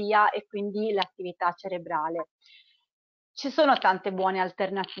fantasia e quindi l'attività cerebrale. Ci sono tante buone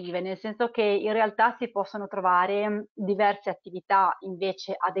alternative, nel senso che in realtà si possono trovare diverse attività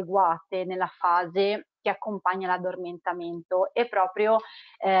invece adeguate nella fase che accompagna l'addormentamento,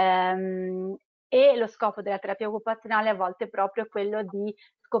 e lo scopo della terapia occupazionale a volte è proprio quello di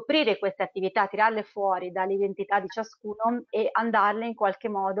scoprire queste attività, tirarle fuori dall'identità di ciascuno e andarle in qualche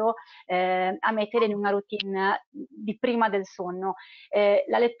modo a mettere in una routine di prima del sonno.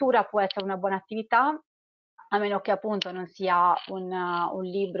 La lettura può essere una buona attività, a meno che appunto non sia un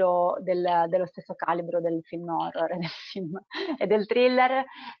libro dello stesso calibro del film horror del film, e del thriller.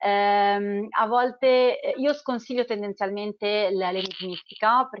 A volte io sconsiglio tendenzialmente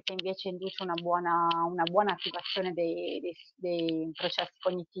l'enigmistica, perché invece induce una buona attivazione dei processi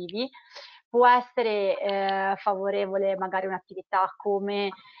cognitivi. Può essere favorevole magari un'attività come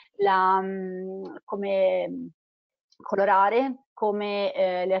colorare, come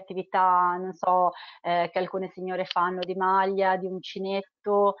le attività, non so, che alcune signore fanno di maglia, di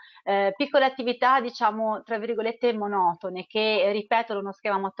uncinetto, piccole attività, diciamo, tra virgolette, monotone, che ripetono uno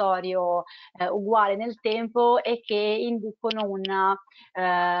schema motorio uguale nel tempo e che inducono un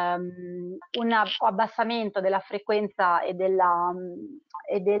abbassamento della frequenza e della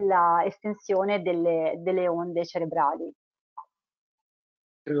estensione delle onde cerebrali.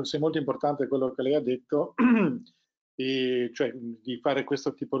 Credo sia molto importante quello che lei ha detto, e cioè di fare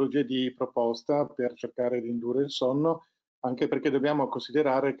questa tipologia di proposta per cercare di indurre il sonno, anche perché dobbiamo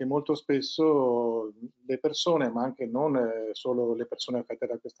considerare che molto spesso le persone, ma anche non solo le persone affette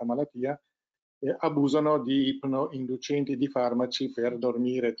da questa malattia, abusano di ipnoinducenti di farmaci per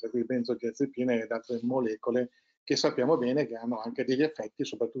dormire, tra cui benzodiazepine ed altre molecole che sappiamo bene che hanno anche degli effetti,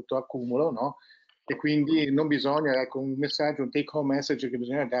 soprattutto accumulo, no? E quindi non bisogna, ecco, un messaggio, un take home message che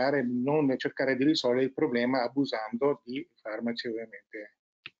bisogna dare, non cercare di risolvere il problema abusando di farmaci ovviamente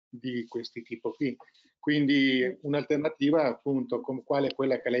di questi tipo qui. Quindi un'alternativa appunto quale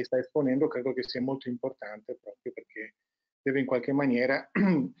quella che lei sta esponendo credo che sia molto importante, proprio perché deve in qualche maniera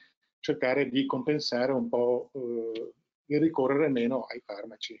cercare di compensare un po' il ricorrere meno ai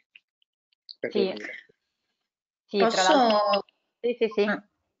farmaci per Sì, dormire. sì, tra Posso... l'altro, sì. Ah,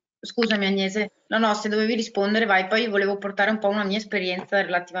 scusami Agnese, no, se dovevi rispondere vai, poi volevo portare un po' una mia esperienza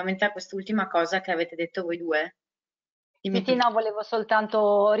relativamente a quest'ultima cosa che avete detto voi due. Dimmi Sì, tu. no, volevo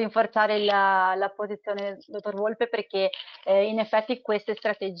soltanto rinforzare la posizione del dottor Volpe perché in effetti queste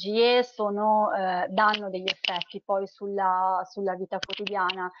strategie danno degli effetti poi sulla vita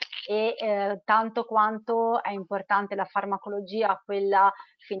quotidiana e tanto quanto è importante la farmacologia, quella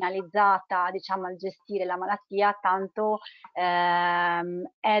finalizzata, diciamo, al gestire la malattia, tanto è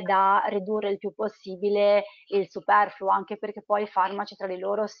da ridurre il più possibile il superfluo, anche perché poi i farmaci tra di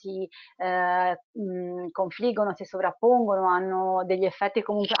loro si confliggono, si sovrappongono, hanno degli effetti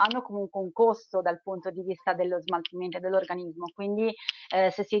comunque, hanno comunque un costo dal punto di vista dello smaltimento dell'organismo, quindi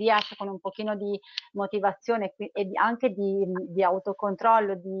se si riesce con un pochino di motivazione e anche di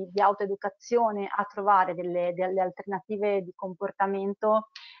autocontrollo, di autoeducazione a trovare delle alternative di comportamento,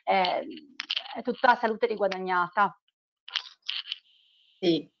 è tutta la salute riguadagnata.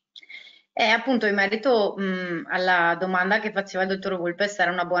 Sì. Appunto, in merito alla domanda che faceva il dottor Volpe, se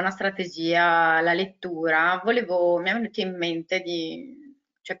era una buona strategia la lettura, mi è venuto in mente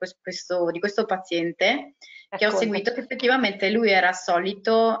cioè di questo paziente che ho seguito, che effettivamente lui era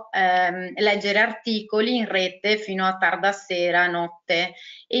solito leggere articoli in rete fino a tarda sera, notte,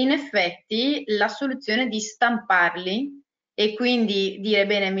 e in effetti la soluzione di stamparli e quindi dire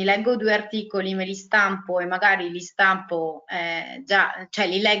bene, mi leggo 2 articoli, me li stampo e magari li stampo cioè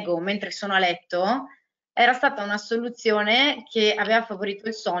li leggo mentre sono a letto, era stata una soluzione che aveva favorito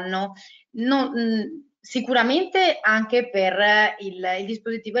il sonno. Sicuramente anche per il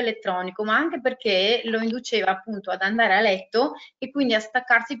dispositivo elettronico, ma anche perché lo induceva appunto ad andare a letto e quindi a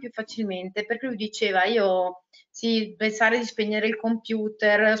staccarsi più facilmente, perché lui diceva io sì, pensare di spegnere il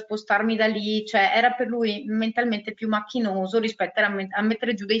computer, spostarmi da lì, cioè era per lui mentalmente più macchinoso rispetto a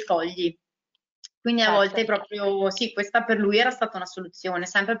mettere giù dei fogli. Quindi a volte proprio sì, questa per lui era stata una soluzione,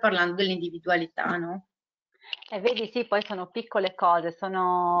 sempre parlando dell'individualità, no? Vedi, sì, poi sono piccole cose,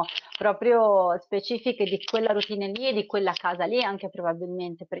 sono proprio specifiche di quella routine lì e di quella casa lì anche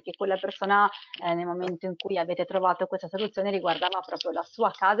probabilmente, perché quella persona nel momento in cui avete trovato questa soluzione riguardava proprio la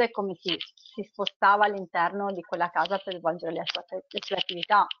sua casa e come si spostava all'interno di quella casa per svolgere le sue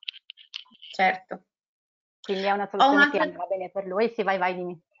attività. Certo. Quindi è una soluzione che andrà bene per lui. Sì, vai,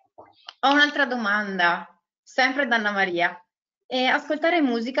 dimmi. Ho un'altra domanda, sempre da Anna Maria. Ascoltare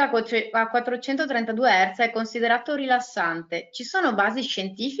musica a 432 Hz è considerato rilassante. Ci sono basi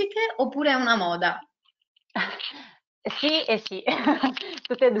scientifiche oppure è una moda? Sì e sì,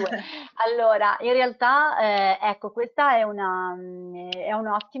 tutte e due. Allora, in realtà, ecco, questa è è un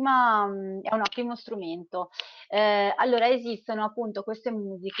ottimo strumento. Allora, esistono appunto queste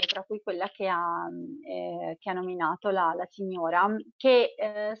musiche, tra cui quella che ha nominato la signora, che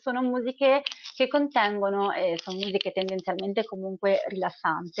sono musiche che contengono, sono musiche tendenzialmente comunque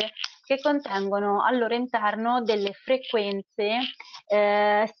rilassanti, che contengono al loro interno delle frequenze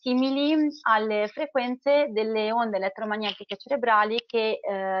simili alle frequenze delle onde elettromagnetiche cerebrali che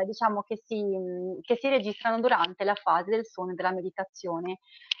diciamo che si registrano durante la fase del sonno e della meditazione.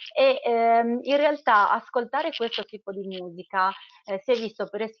 E in realtà ascoltare questo tipo di musica si è visto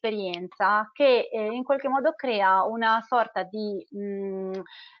per esperienza che in qualche modo crea una sorta di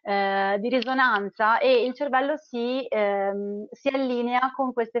risonanza, e il cervello si allinea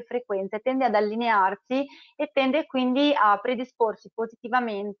con queste frequenze, tende ad allinearsi e tende quindi a predisporsi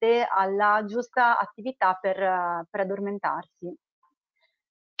positivamente alla giusta attività per addormentarsi.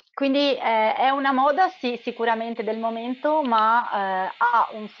 Quindi è una moda, sì, sicuramente del momento, ma ha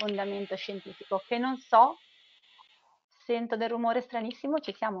un fondamento scientifico che non so. Sento del rumore stranissimo,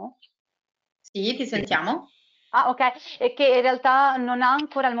 ci siamo? Sì, ti sentiamo? Ah, ok, e che in realtà non ha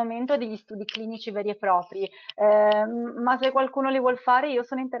ancora al momento degli studi clinici veri e propri, ma se qualcuno li vuol fare io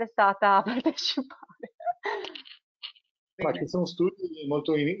sono interessata a partecipare. Ma ci sono studi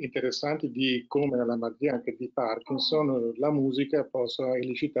molto interessanti di come nella malattia anche di Parkinson la musica possa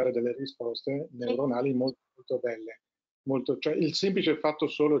elicitare delle risposte Sì, neuronali molto, molto belle. Cioè il semplice fatto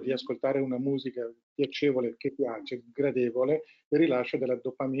solo di ascoltare una musica piacevole, che piace, gradevole, rilascia della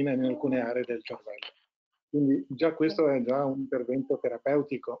dopamina in alcune aree del cervello. Quindi già sì. questo è già un intervento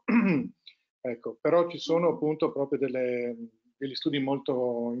terapeutico. Ecco, però ci sono appunto proprio degli studi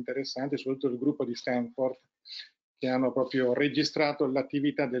molto interessanti, soprattutto il gruppo di Stanford, che hanno proprio registrato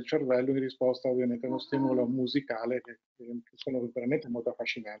l'attività del cervello in risposta ovviamente a uno stimolo musicale che sono veramente molto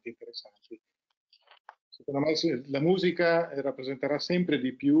affascinanti e interessanti. Secondo me la musica rappresenterà sempre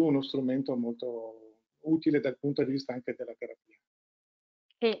di più uno strumento molto utile dal punto di vista anche della terapia.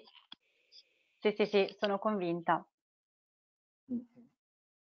 Sì, sì, sì, sì, sono convinta.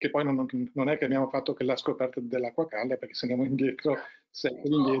 Che poi non è che abbiamo fatto che la scoperta dell'acqua calda, perché se andiamo indietro,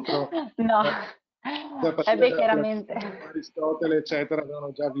 secoli indietro, No, già a partire beh, da chiaramente. Platone, Aristotele, eccetera,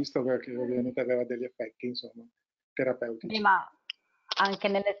 avevano già visto che ovviamente aveva degli effetti, insomma, Sì, terapeutici. ma anche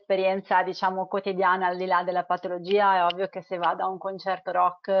nell'esperienza, diciamo, quotidiana, al di là della patologia, è ovvio che se vado a un concerto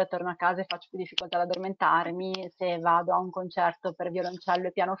rock, torno a casa e faccio più difficoltà ad addormentarmi, se vado a un concerto per violoncello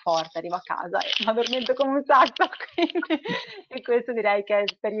e pianoforte, arrivo a casa e mi addormento come un sacco, quindi, e questo direi che è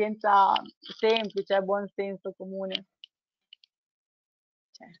esperienza semplice, buon senso comune.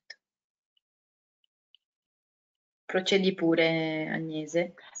 Certo. Procedi pure,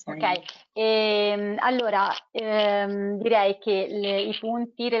 Agnese. Ok, allora direi che i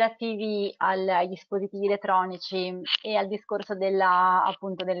punti relativi ai dispositivi elettronici e al discorso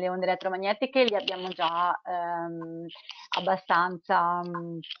appunto delle onde elettromagnetiche li abbiamo già abbastanza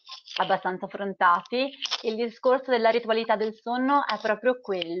affrontati. Il discorso della ritualità del sonno è proprio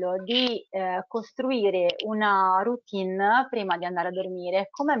quello di costruire una routine prima di andare a dormire,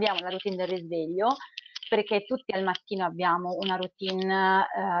 come abbiamo la routine del risveglio, perché tutti al mattino abbiamo una routine,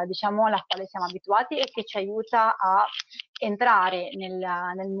 diciamo, alla quale siamo abituati e che ci aiuta a entrare nel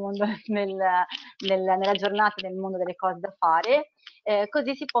mondo, nella giornata, nel mondo delle cose da fare.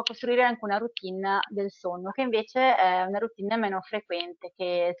 Così si può costruire anche una routine del sonno, che invece è una routine meno frequente,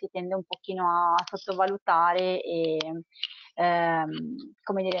 che si tende un pochino a sottovalutare e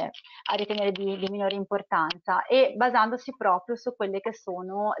come dire, a ritenere di minore importanza, e basandosi proprio su quelle che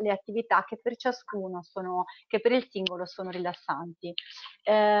sono le attività che per ciascuno che per il singolo sono rilassanti.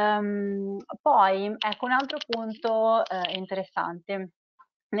 Poi, ecco, un altro punto interessante,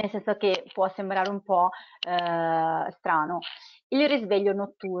 nel senso che può sembrare un po' strano, il risveglio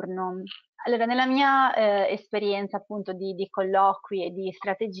notturno. Allora, nella mia esperienza appunto di colloqui e di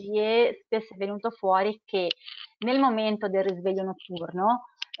strategie, spesso è venuto fuori che nel momento del risveglio notturno,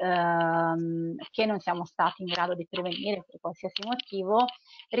 che non siamo stati in grado di prevenire per qualsiasi motivo,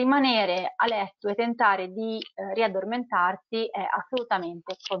 rimanere a letto e tentare di riaddormentarsi è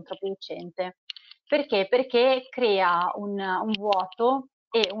assolutamente controproducente. Perché? Perché crea un vuoto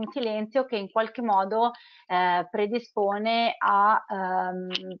e un silenzio che in qualche modo predispone a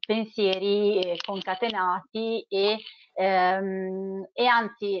pensieri concatenati e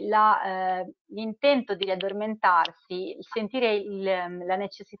anzi l'intento di riaddormentarsi, sentire la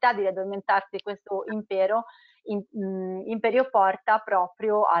necessità di riaddormentarsi, questo imperio porta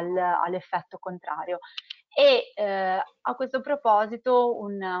proprio all'effetto contrario. E a questo proposito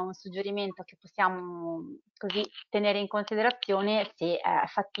un suggerimento che possiamo così tenere in considerazione, se è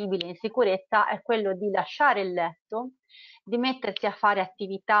fattibile in sicurezza, è quello di lasciare il letto, di mettersi a fare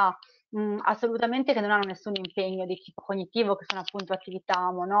attività assolutamente che non hanno nessun impegno di tipo cognitivo, che sono appunto attività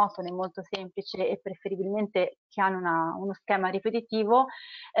monotone, molto semplici e preferibilmente che hanno uno schema ripetitivo,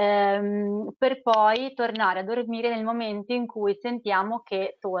 per poi tornare a dormire nel momento in cui sentiamo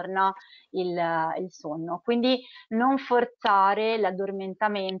che torna il sonno. Quindi non forzare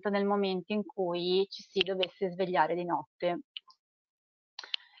l'addormentamento nel momento in cui ci si dovesse svegliare di notte.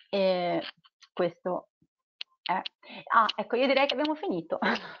 E questo Ecco, io direi che abbiamo finito.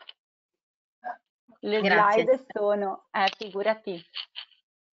 Le Grazie. slide sono, figurati.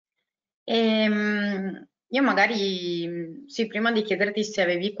 Io magari, sì, prima di chiederti se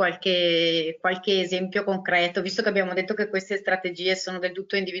avevi qualche esempio concreto, visto che abbiamo detto che queste strategie sono del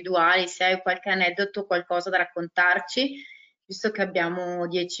tutto individuali, se hai qualche aneddoto o qualcosa da raccontarci, visto che abbiamo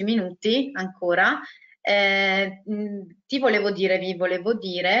 10 minuti ancora, vi volevo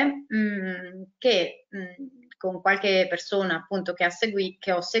dire che con qualche persona appunto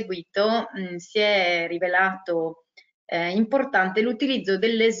che ho seguito si è rivelato importante l'utilizzo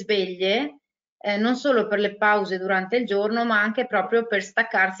delle sveglie non solo per le pause durante il giorno, ma anche proprio per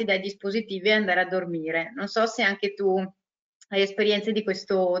staccarsi dai dispositivi e andare a dormire. Non so se anche tu hai esperienze di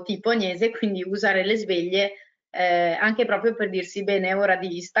questo tipo, Agnese, quindi usare le sveglie anche proprio per dirsi bene, è ora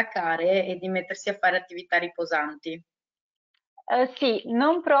di staccare e di mettersi a fare attività riposanti. Sì,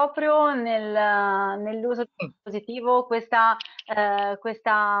 non proprio nell'uso positivo, questa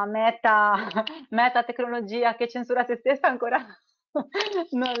meta tecnologia che censura se stessa ancora non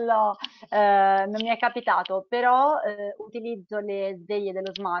mi è capitato, però utilizzo le sveglie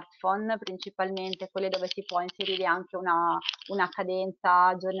dello smartphone, principalmente quelle dove si può inserire anche una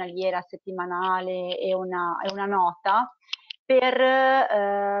cadenza giornaliera, settimanale e una nota per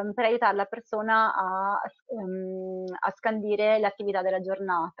aiutare la persona a scandire l'attività della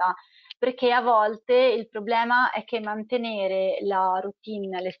giornata, perché a volte il problema è che mantenere la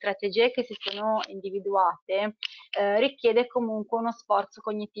routine, le strategie che si sono individuate, richiede comunque uno sforzo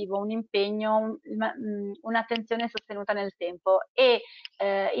cognitivo, un impegno, un'attenzione sostenuta nel tempo e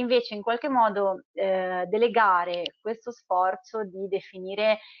invece in qualche modo delegare questo sforzo di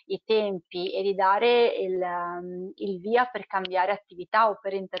definire i tempi e di dare il via per cambiare attività o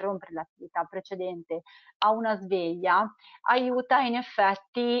per interrompere l'attività precedente a una sveglia aiuta in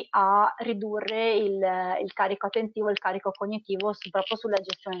effetti a ridurre il carico attentivo, il carico cognitivo proprio sulla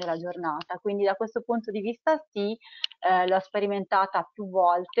gestione della giornata. Quindi da questo punto di vista sì, l'ho sperimentata più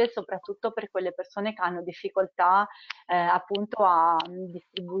volte, soprattutto per quelle persone che hanno difficoltà appunto a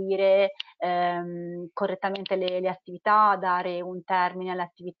distribuire correttamente le attività, a dare un termine alle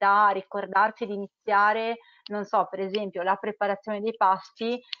attività, a ricordarsi di iniziare, non so, per esempio la preparazione dei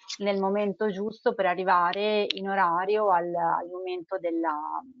pasti nel momento giusto per arrivare in orario al momento della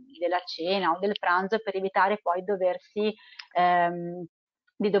cena o del pranzo e per evitare poi di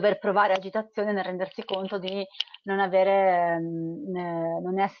dover provare agitazione nel rendersi conto di non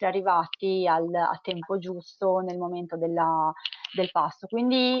essere arrivati a tempo giusto nel momento del pasto.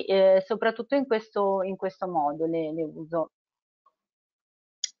 Quindi soprattutto in questo modo le uso.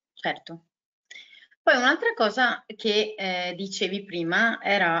 Certo. Poi un'altra cosa che dicevi prima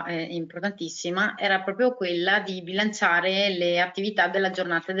era importantissima, era proprio quella di bilanciare le attività della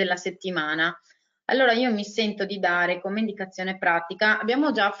giornata e della settimana. Allora io mi sento di dare come indicazione pratica,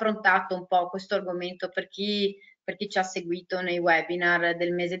 abbiamo già affrontato un po' questo argomento per chi ci ha seguito nei webinar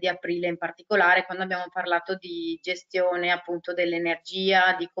del mese di aprile in particolare, quando abbiamo parlato di gestione appunto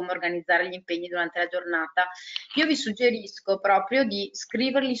dell'energia, di come organizzare gli impegni durante la giornata. Io vi suggerisco proprio di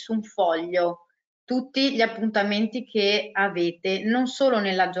scriverli su un foglio tutti gli appuntamenti che avete, non solo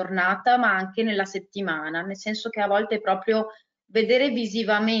nella giornata, ma anche nella settimana, nel senso che a volte proprio vedere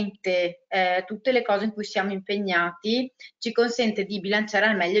visivamente tutte le cose in cui siamo impegnati ci consente di bilanciare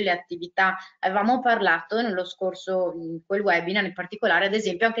al meglio le attività. Avevamo parlato nello scorso, in quel webinar in particolare, ad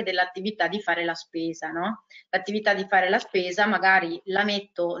esempio, anche dell'attività di fare la spesa, no? L'attività di fare la spesa magari la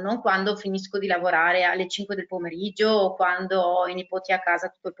metto non quando finisco di lavorare alle 5 del pomeriggio o quando ho i nipoti a casa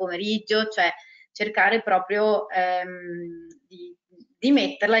tutto il pomeriggio, cioè cercare proprio di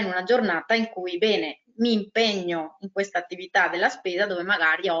metterla in una giornata in cui, bene, mi impegno in questa attività della spesa dove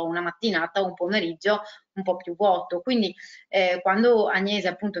magari ho una mattinata o un pomeriggio un po' più vuoto. Quindi quando Agnese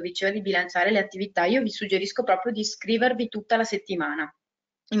appunto diceva di bilanciare le attività, io vi suggerisco proprio di scrivervi tutta la settimana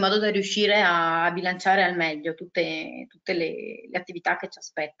in modo da riuscire a bilanciare al meglio tutte le attività che ci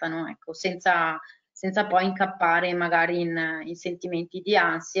aspettano, ecco, senza poi incappare magari in sentimenti di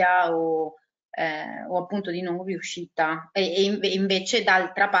ansia o appunto di non riuscita. E invece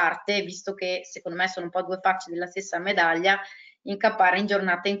d'altra parte, visto che secondo me sono un po' due facce della stessa medaglia, incappare in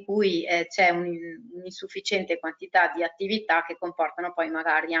giornate in cui c'è un'insufficiente quantità di attività che comportano poi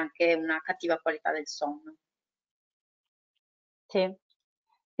magari anche una cattiva qualità del sonno. Sì.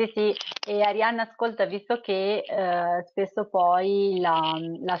 Sì, e Arianna, ascolta, visto che spesso poi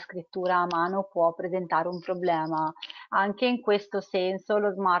la scrittura a mano può presentare un problema, anche in questo senso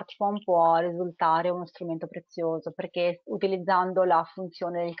lo smartphone può risultare uno strumento prezioso, perché utilizzando la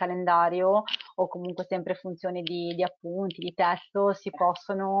funzione del calendario o comunque sempre funzioni di appunti, di testo, si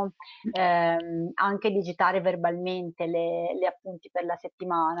possono anche digitare verbalmente le appunti per la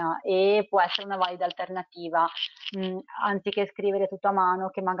settimana e può essere una valida alternativa anziché scrivere tutto a mano,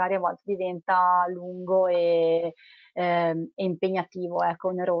 che magari a volte diventa lungo e impegnativo, ecco,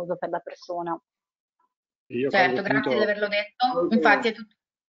 oneroso per la persona. Io Certo, grazie di averlo detto. Infatti è tutto.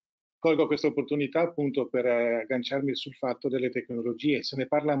 colgo questa opportunità appunto per agganciarmi sul fatto delle tecnologie. Se ne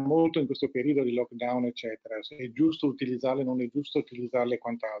parla molto in questo periodo di lockdown, eccetera. Se è giusto utilizzarle, non è giusto utilizzarle e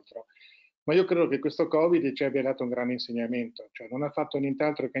quant'altro. Ma io credo che questo Covid ci abbia dato un grande insegnamento, cioè non ha fatto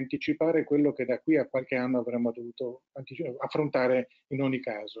nient'altro che anticipare quello che da qui a qualche anno avremmo dovuto affrontare in ogni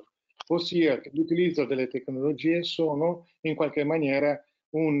caso, ossia che l'utilizzo delle tecnologie sono in qualche maniera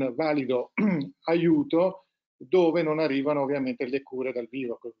un valido aiuto dove non arrivano ovviamente le cure dal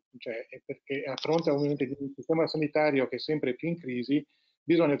vivo, cioè, perché a fronte ovviamente di un sistema sanitario che è sempre più in crisi,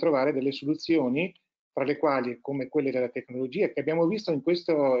 bisogna trovare delle soluzioni, tra le quali come quelle della tecnologia, che abbiamo visto in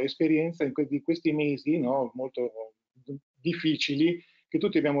questa esperienza, di questi mesi, no, molto difficili, che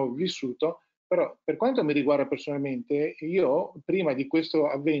tutti abbiamo vissuto, però per quanto mi riguarda personalmente, io prima di questo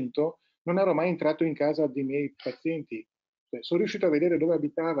avvento non ero mai entrato in casa dei miei pazienti, cioè, sono riuscito a vedere dove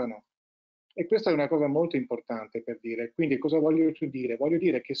abitavano. E questa è una cosa molto importante per dire. Quindi cosa voglio dire? Voglio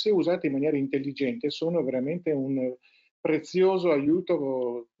dire che se usate in maniera intelligente sono veramente un prezioso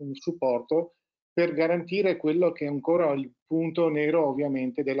aiuto, un supporto per garantire quello che è ancora il punto nero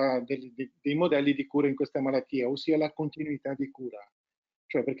ovviamente dei modelli di cura in questa malattia, ossia la continuità di cura.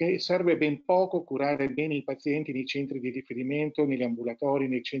 Cioè perché serve ben poco curare bene i pazienti nei centri di riferimento, negli ambulatori,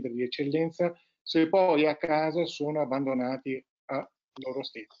 nei centri di eccellenza, se poi a casa sono abbandonati a loro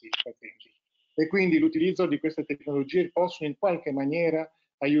stessi i pazienti. E quindi l'utilizzo di queste tecnologie possono in qualche maniera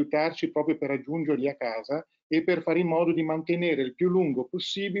aiutarci proprio per raggiungerli a casa e per fare in modo di mantenere il più lungo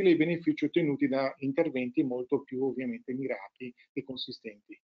possibile i benefici ottenuti da interventi molto più ovviamente mirati e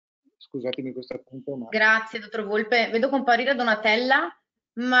consistenti. Scusatemi questo appunto, ma... Grazie, dottor Volpe. Vedo comparire Donatella,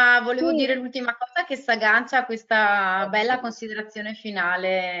 ma volevo Sì, dire l'ultima cosa che si aggancia a questa bella considerazione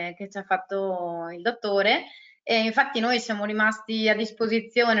finale che ci ha fatto il dottore. E infatti noi siamo rimasti a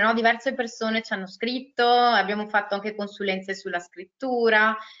disposizione, no? Diverse persone ci hanno scritto, abbiamo fatto anche consulenze sulla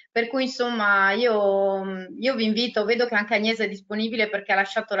scrittura, per cui insomma io vi invito, vedo che anche Agnese è disponibile perché ha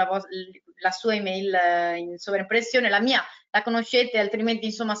lasciato la sua email in sovraimpressione, la mia la conoscete, altrimenti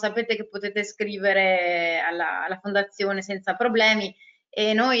insomma sapete che potete scrivere alla fondazione senza problemi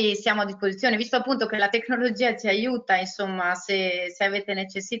e noi siamo a disposizione, visto appunto che la tecnologia ci aiuta, insomma, se avete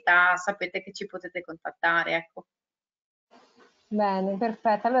necessità sapete che ci potete contattare, ecco. bene,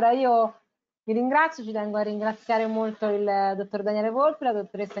 perfetto. Allora io vi ringrazio, ci tengo a ringraziare molto il dottor Daniele Volpe, la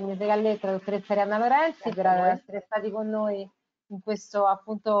dottoressa Agnese Galletto, la dottoressa Arianna Lorenzi per essere stati con noi in questo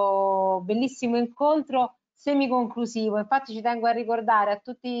appunto bellissimo incontro semiconclusivo. Infatti ci tengo a ricordare a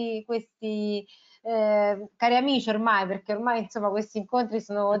tutti questi cari amici ormai, perché ormai insomma questi incontri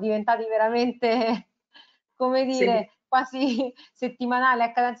sono diventati veramente, come dire, quasi settimanali,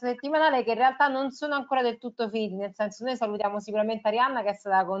 a cadenza settimanale, che in realtà non sono ancora del tutto finiti, nel senso noi salutiamo sicuramente Arianna che è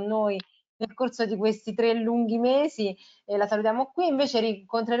stata con noi nel corso di questi 3 lunghi mesi e la salutiamo qui, invece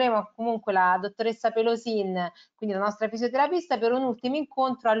rincontreremo comunque la dottoressa Pelosin, quindi la nostra fisioterapista, per un ultimo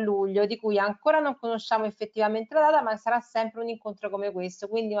incontro a luglio, di cui ancora non conosciamo effettivamente la data, ma sarà sempre un incontro come questo,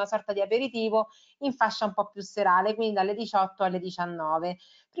 quindi una sorta di aperitivo in fascia un po' più serale, quindi dalle 18 alle 19.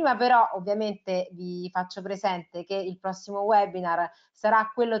 Prima però ovviamente vi faccio presente che il prossimo webinar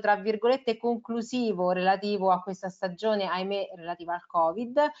sarà quello tra virgolette conclusivo relativo a questa stagione, ahimè, relativa al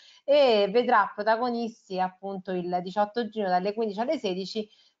Covid, e vedrà protagonisti appunto il 18 giugno dalle 15 alle 16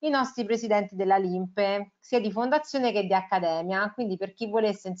 i nostri presidenti della Limpe, sia di fondazione che di accademia, quindi per chi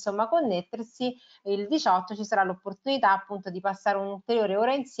volesse insomma connettersi il 18 ci sarà l'opportunità appunto di passare un'ulteriore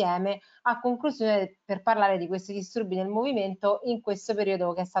ora insieme a conclusione per parlare di questi disturbi nel movimento in questo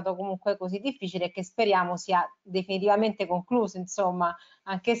periodo che è stato comunque così difficile e che speriamo sia definitivamente concluso, insomma,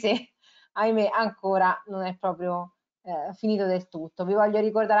 anche se ahimè ancora non è proprio finito del tutto. Vi voglio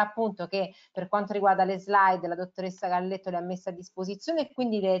ricordare appunto che per quanto riguarda le slide la dottoressa Galletto le ha messe a disposizione e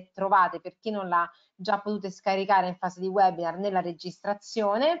quindi le trovate per chi non l'ha già potute scaricare in fase di webinar nella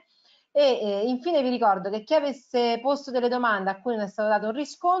registrazione. E infine vi ricordo che chi avesse posto delle domande a cui non è stato dato un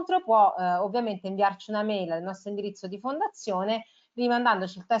riscontro può ovviamente inviarci una mail al nostro indirizzo di fondazione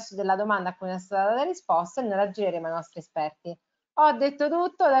rimandandoci il testo della domanda a cui non è stata data risposta e noi la gireremo ai nostri esperti. Ho detto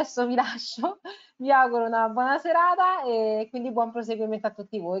tutto, adesso vi lascio, vi auguro una buona serata e quindi buon proseguimento a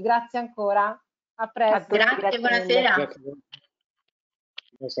tutti voi. Grazie ancora, a presto. Grazie, grazie mille. buonasera. Grazie.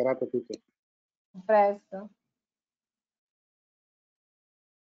 Buona serata a tutti. A presto.